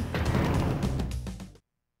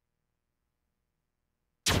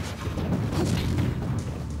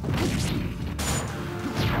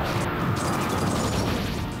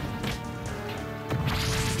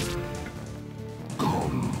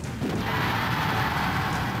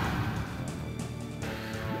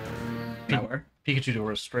 Now where? Pikachu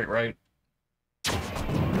door is straight right.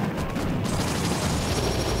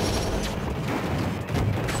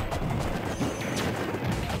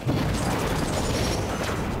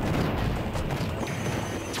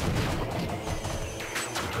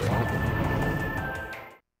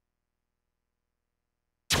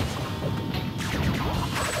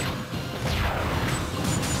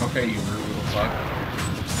 Okay, you rude little fuck.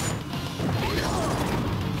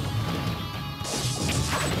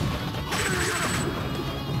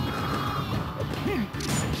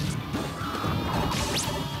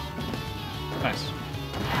 Nice.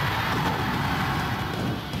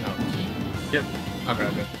 No, key. Yep. Okay,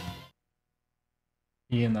 okay.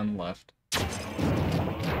 E and then left.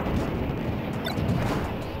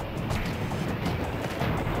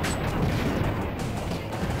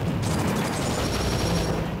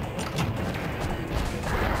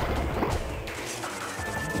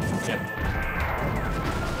 Yep.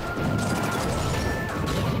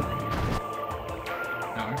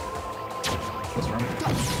 No. This room.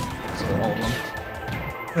 So all of them.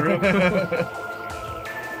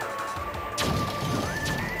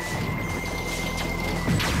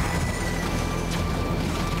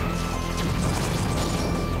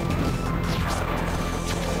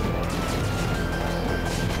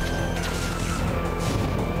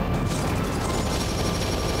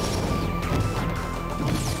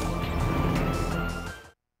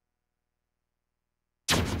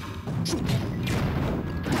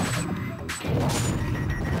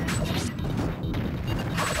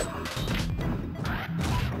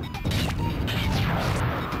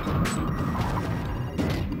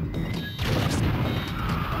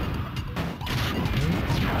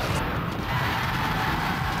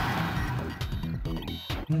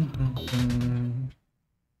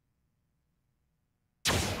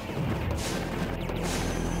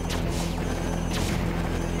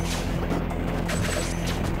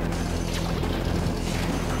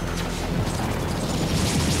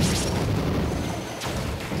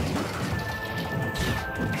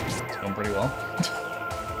 It's going pretty well.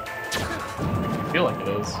 I feel like it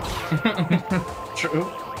is. True.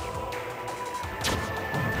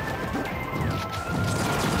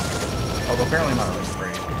 Although apparently not really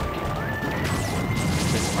great.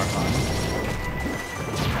 Taking our time.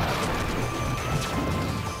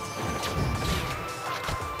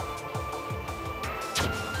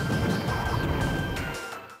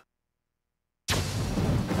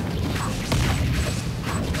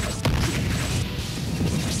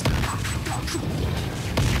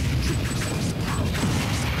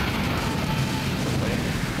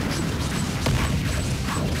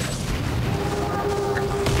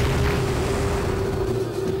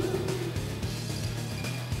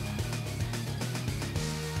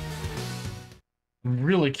 I'm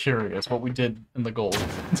really curious what we did in the gold.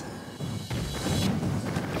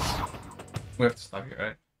 We have to stop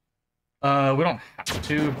here, right? We don't have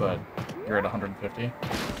to, but you're at 150.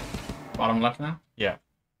 Bottom left now? Yeah.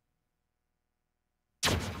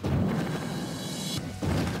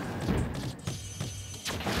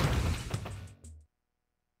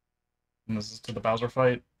 And this is to the Bowser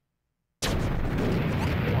fight.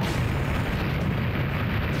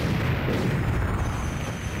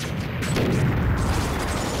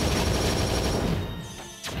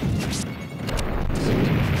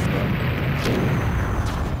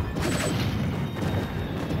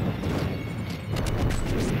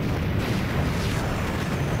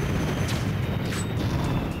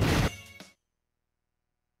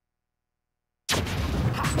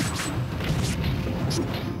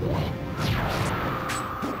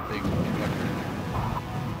 Big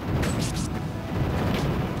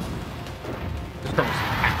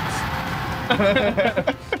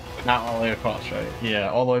Not all the way across, right? yeah,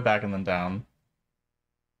 all the way back and then down.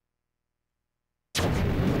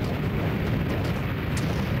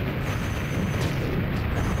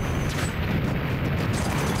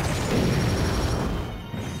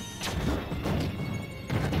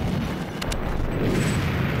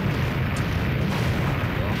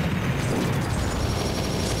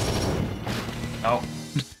 Oh.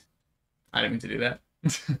 I didn't mean to do that.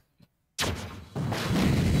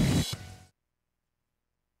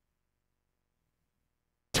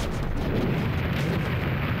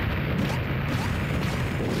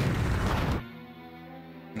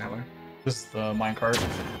 Now where? This is the minecart.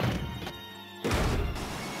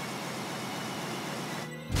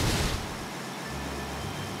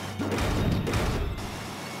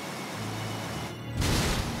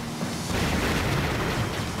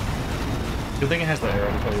 Good thing it has the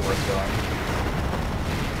arrow to tell you where it's going.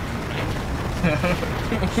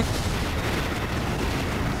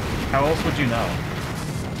 How else would you know?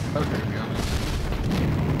 Okay, to be honest.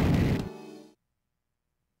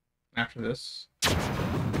 After this.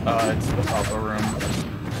 It's the top of the room.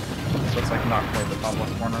 So it's like not quite the top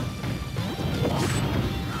left corner.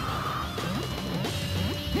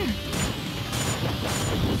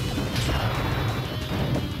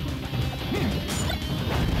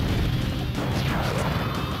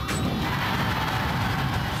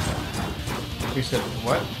 You said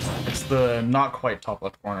what? It's the not quite top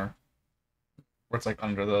left corner. Where it's like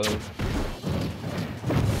under the...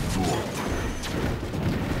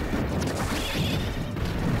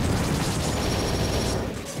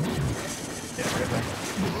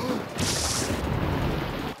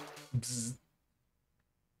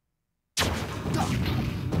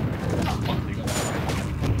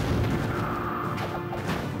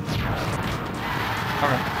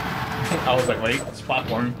 I was like, wait, it's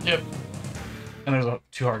platform. Yep. And there's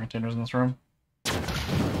 2 heart containers in this room.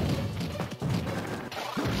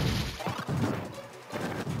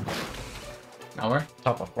 Now where?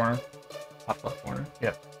 Top left corner. Top left corner.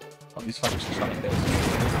 Yep. Oh, these fuckers are trying to get us.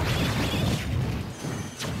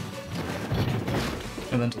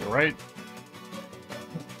 And then to the right.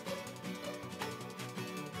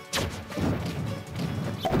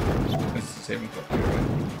 This is saving for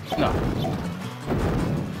right? No.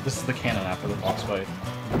 This is the cannon after the boss fight.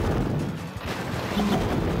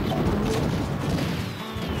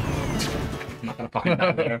 I'm not gonna find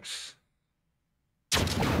that there.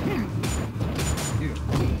 You.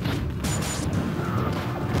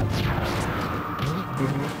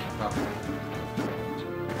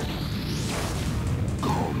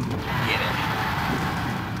 Get it.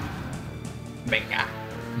 Venga.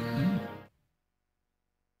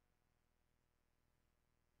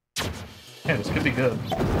 Yeah, this could be good.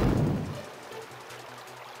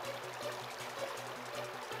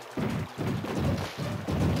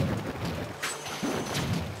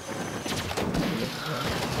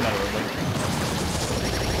 Not really.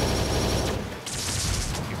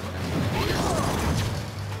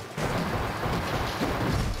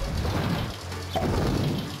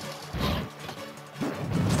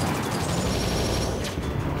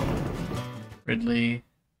 Ridley.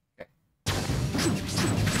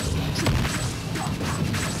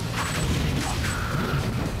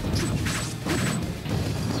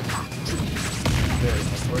 Very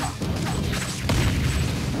awkward.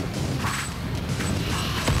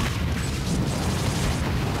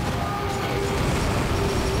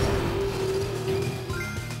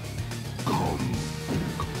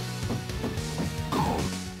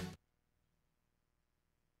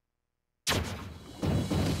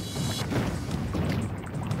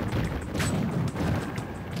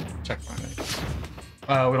 Checkpoint.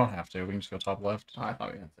 We don't have to. We can just go top left. Oh, I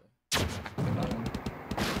thought we had to. Activate that one.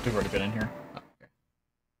 We've already been in here. Oh, okay.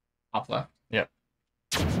 Top left? Yep.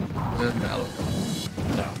 There's the elevator.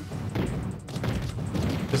 No.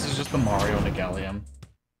 This is just the Mario Negalium.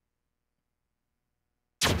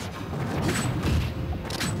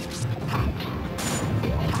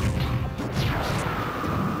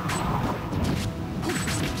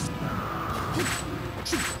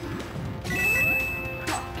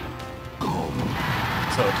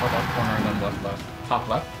 So top left corner and then left left. Top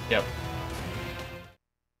left? Yep.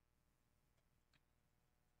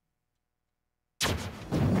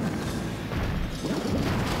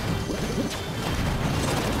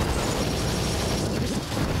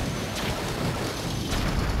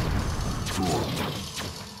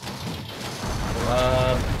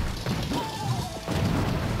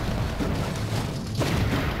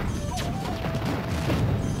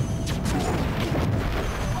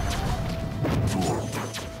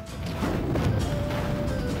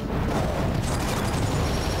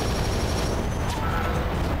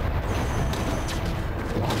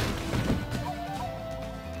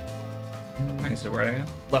 Nice, so where I am?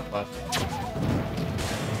 Left left.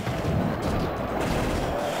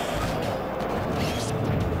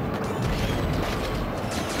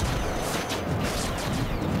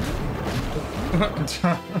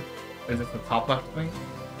 Is it the top left thing?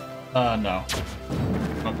 No.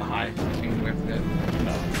 Not the high thing we have to get?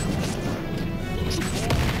 No.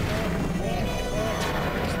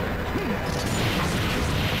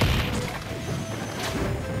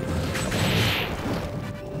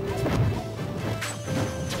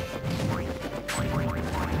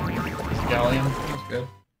 Galleon. That's good.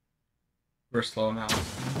 We're slow now.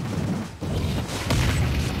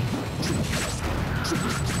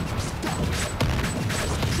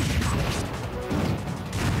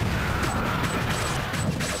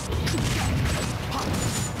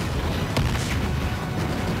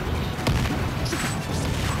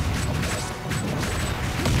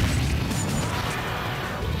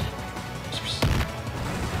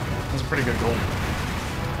 That's a pretty good goal.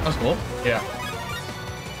 That's cool. Yeah.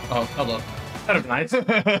 Oh, hello. That'd be nice.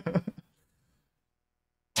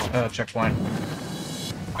 Checkpoint.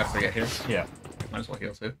 I forget here. Yeah. Might as well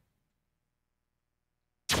heal too.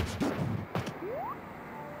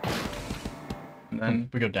 And then,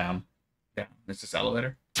 We go down. yeah, it's this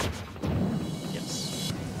elevator.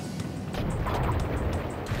 Yes.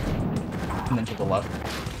 And then to the left.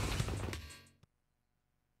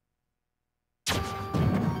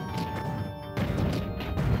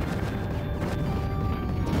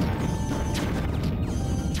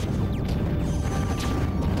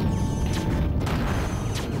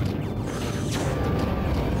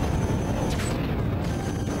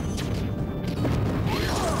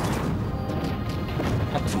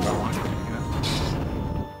 That's what I want, you know?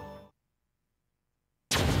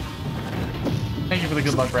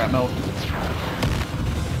 Really good luck, Rat Milk.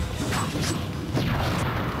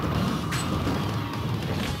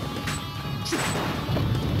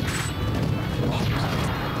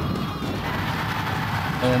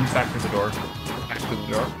 And back through the door. Back through the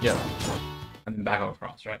door. Yep. And then back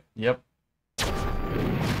across, right? Yep.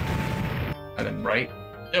 And then right.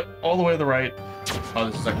 Yep. All the way to the right. Oh,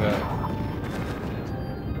 this is like the.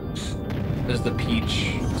 This is the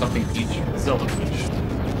peach. Something peach. Zelda Peach.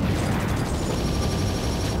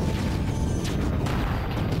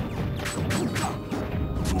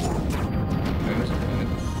 Amazing.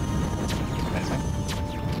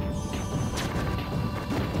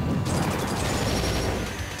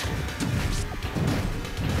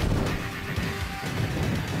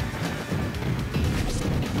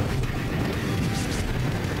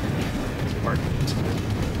 Part.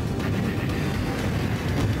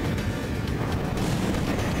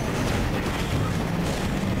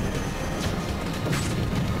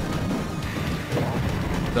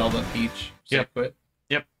 Zelda peach. Yep. Quit.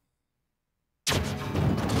 Yep.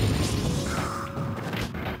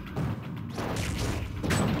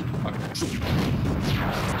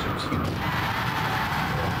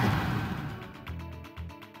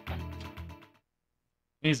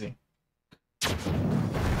 Easy.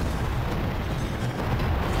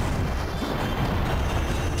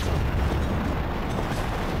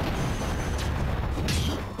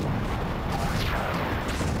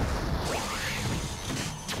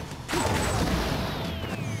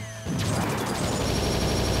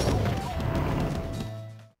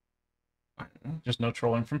 Just no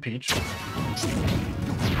trolling from Peach. Okay.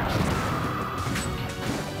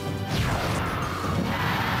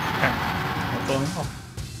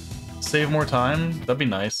 Save more time? That'd be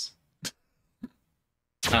nice.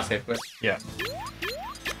 Not safe quit. Yeah.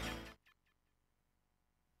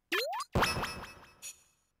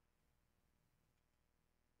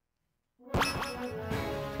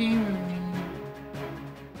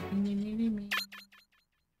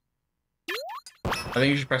 I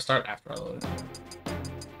think you should press start after I load it.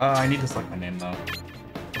 I need to select my name though.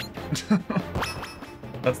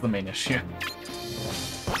 That's the main issue.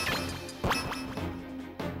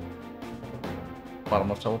 Bottom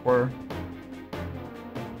left teleporter.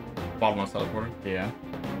 Bottom left teleporter. Yeah.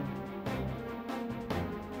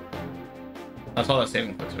 That's all that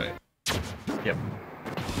saving puts, right? Yep.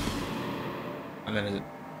 And then is it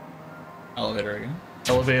elevator again?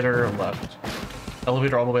 Elevator left.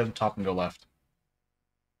 Elevator all the way to the top and go left.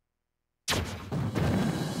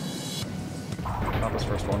 Not this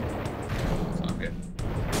first one. It's not good.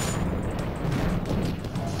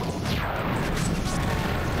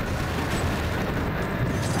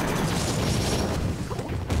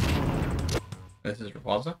 This is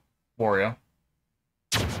Rayquaza? Wario.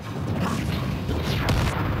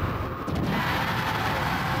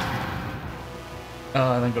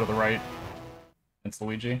 And then go to the right. It's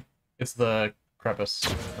Luigi. It's the crevice,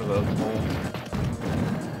 or the hole.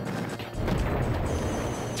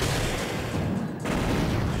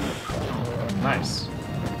 Nice.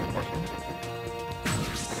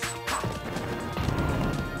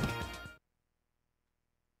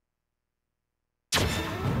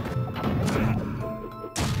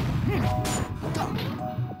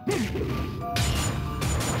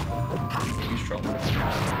 He's trolling.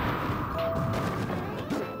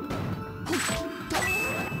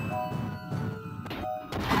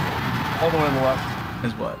 All the way to the left.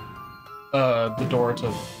 Is what? The door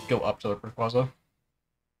to go up to the Rayquaza.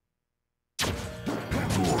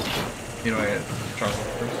 You know I get Charles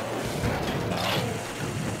first?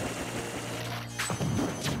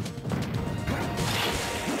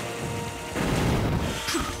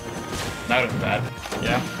 That was bad.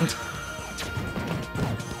 Yeah.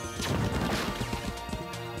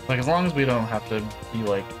 Like, as long as we don't have to be,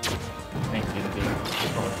 like, thank you to be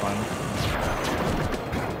probably fine.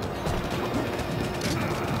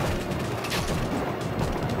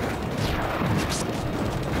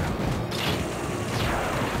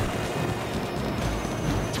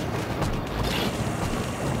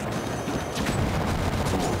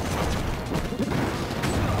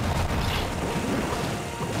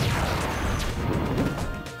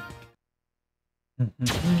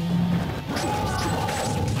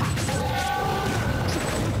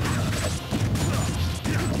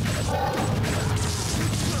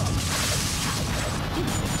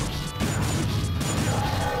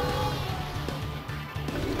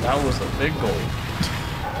 That was a big goal.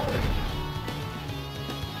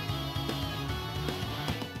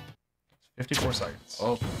 $54 seconds.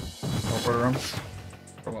 Oh, Teleport room.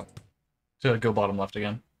 for what? To go bottom left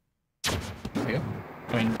again. Yeah.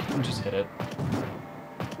 I mean, just hit it.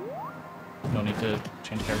 No need to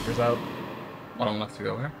change characters out. One of them left to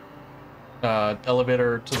go where?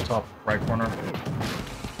 Elevator to the top right corner.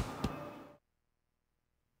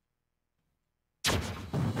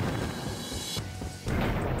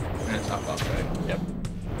 And it's top left, right? Yep.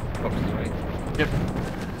 Opens right. Yep.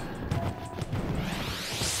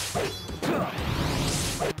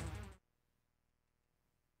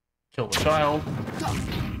 Kill the child.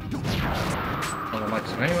 I don't like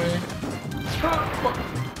some anyway.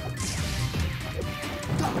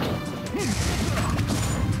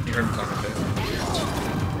 You heard me talking to it.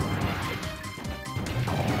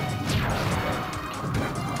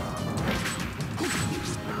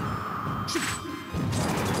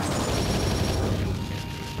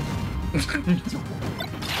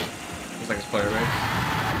 It's like a spoiler race.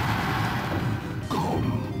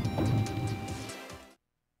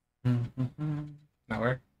 Not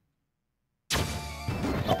where?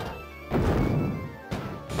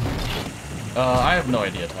 I have no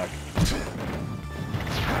idea, Tech.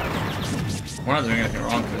 We're not doing anything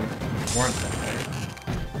wrong to warrant that, right?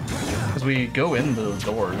 Because we go in the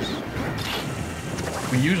doors.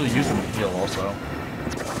 We usually use them to heal also.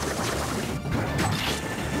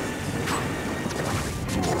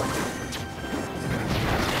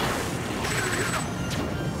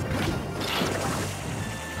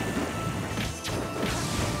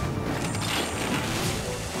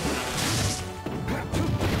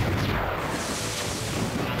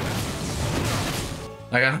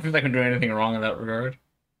 Like, I don't feel like I'm doing anything wrong in that regard.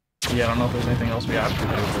 Yeah, I don't know if there's anything else we have to do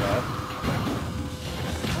for that.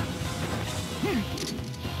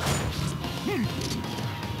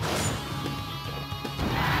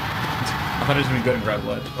 I thought it was gonna be good and grab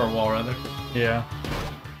ledge, or wall rather. Yeah.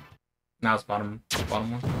 Now it's bottom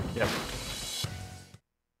one. Yep.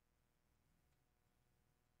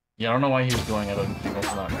 Yeah, I don't know why he was going at an angle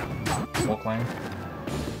for that smoke lane.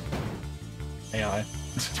 AI.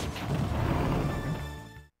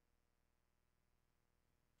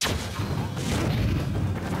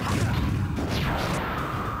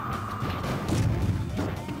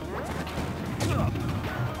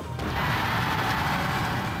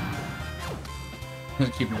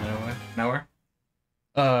 Keep moving away. Nowhere?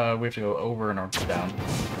 We have to go over and down.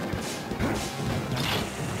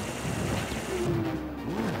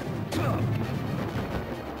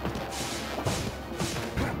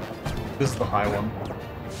 This is the high one.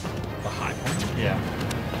 The high one? Yeah.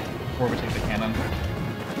 Before we take the cannon.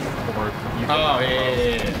 Or you Oh,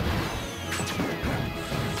 yeah.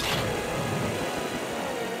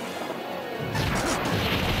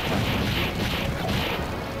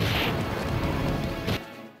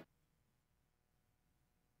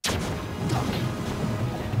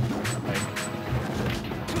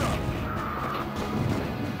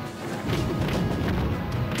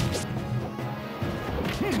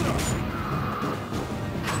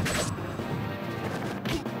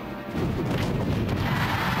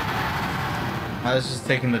 This is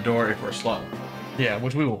taking the door if we're slow. Yeah,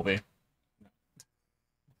 which we will be.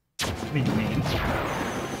 What do you mean?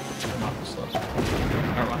 Not slow.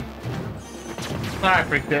 Never mind. I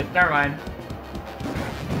freaked it. Never mind.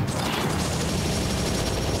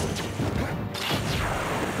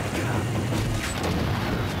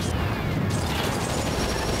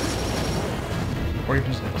 Or you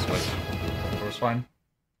can just hit the switch. Door's fine.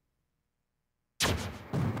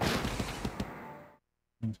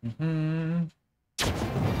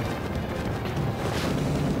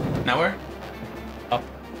 Now where? Up.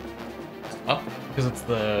 Up? Because it's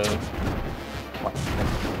the...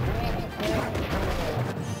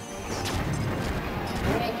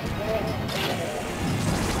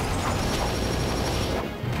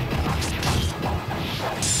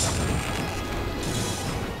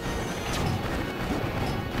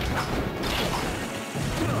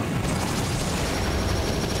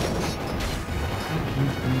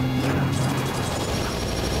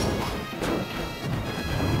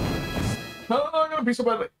 Oh, I'm gonna be so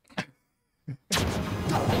badly.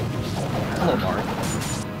 Hello, Mark.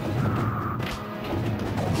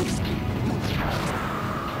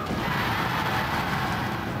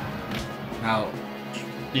 Now,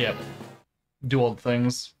 Yep. Do all the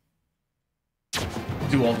things.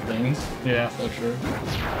 do all the things. Yeah. So true.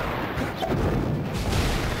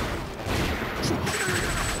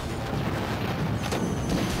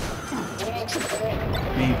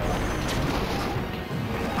 Me.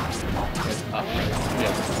 It's up, right?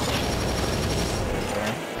 Yeah.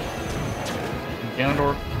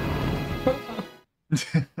 Ganondorf.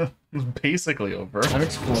 It's basically over. I'm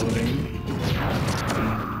exploding.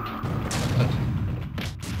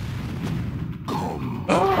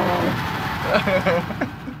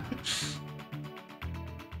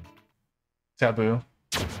 Taboo.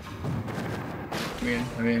 Let me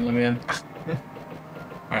in.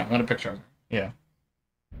 Alright, I'm gonna picture. Yeah.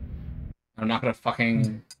 I'm not gonna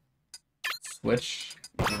fucking switch.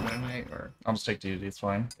 Or I'll just take duty, it's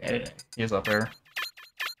fine. edit. He's up there.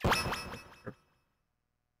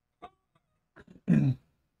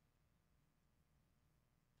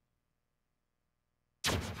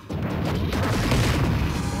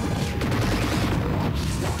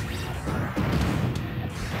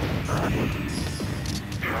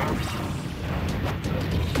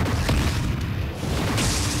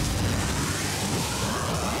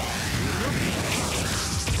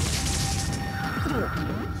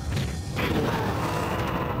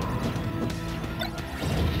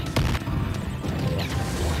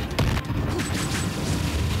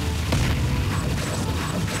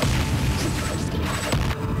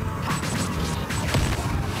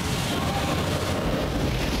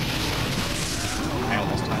 I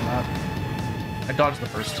almost timed that. I dodged the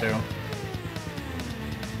first two.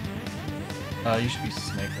 You should be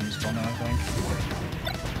snake when you spawn now, I think.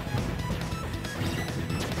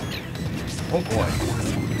 Oh boy.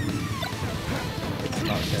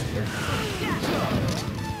 Oh, okay, here.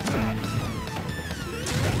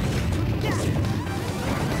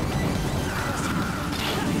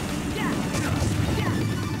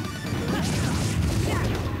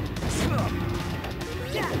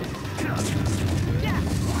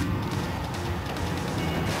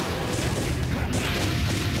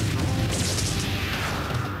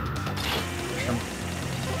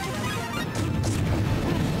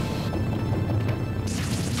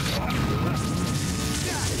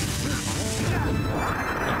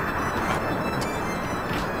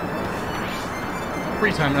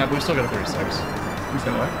 Retime that, but we still got a 36. You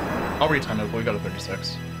said what? I'll retime it, but we got a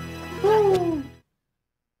 36.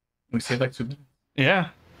 We saved like 2. Yeah.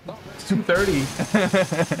 It's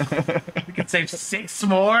 230. We could save 6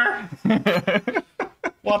 more.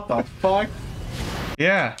 What the fuck?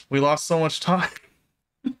 Yeah, we lost so much time.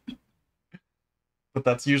 But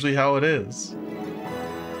that's usually how it is.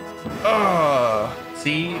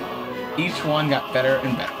 See, each one got better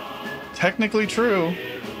and better. Technically true.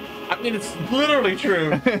 I mean, it's literally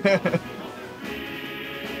true.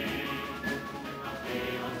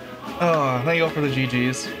 Oh, thank you all for the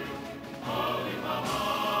GGs.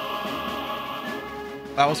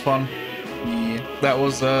 That was fun. Yeah. That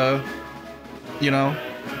was, you know,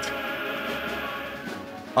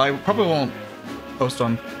 I probably won't post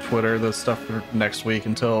on Twitter the stuff for next week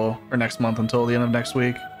or next month until the end of next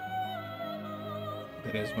week.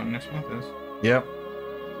 That is what next month is. Yep.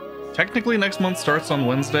 Technically next month starts on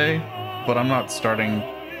Wednesday, but I'm not starting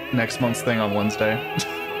next month's thing on Wednesday,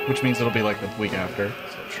 which means it'll be like the week after.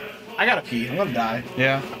 I gotta pee. I'm gonna die.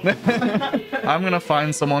 Yeah. I'm gonna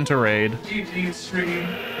find someone to raid. GG stream.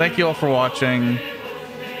 Thank you all for watching.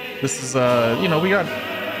 This is, you know, we got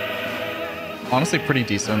honestly pretty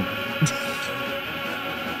decent.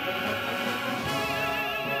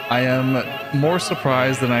 I am more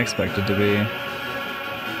surprised than I expected to be.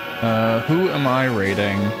 Who am I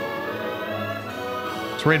raiding?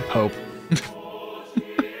 Let's raid Pope.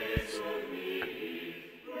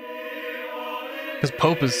 Because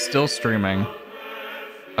Pope is still streaming,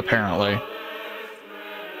 apparently.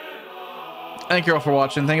 Thank you all for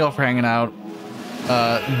watching. Thank you all for hanging out.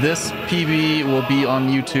 This PB will be on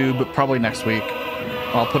YouTube probably next week.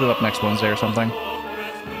 I'll put it up next Wednesday or something.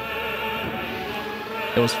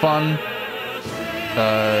 It was fun.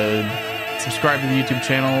 Subscribe to the YouTube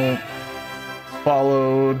channel.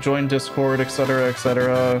 Follow, join Discord, etc.,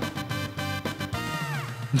 etc.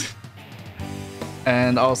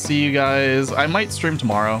 And I'll see you guys. I might stream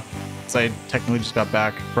tomorrow, because I technically just got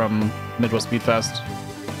back from Midwest Speed Fest.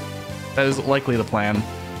 That is likely the plan.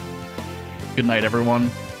 Good night, everyone.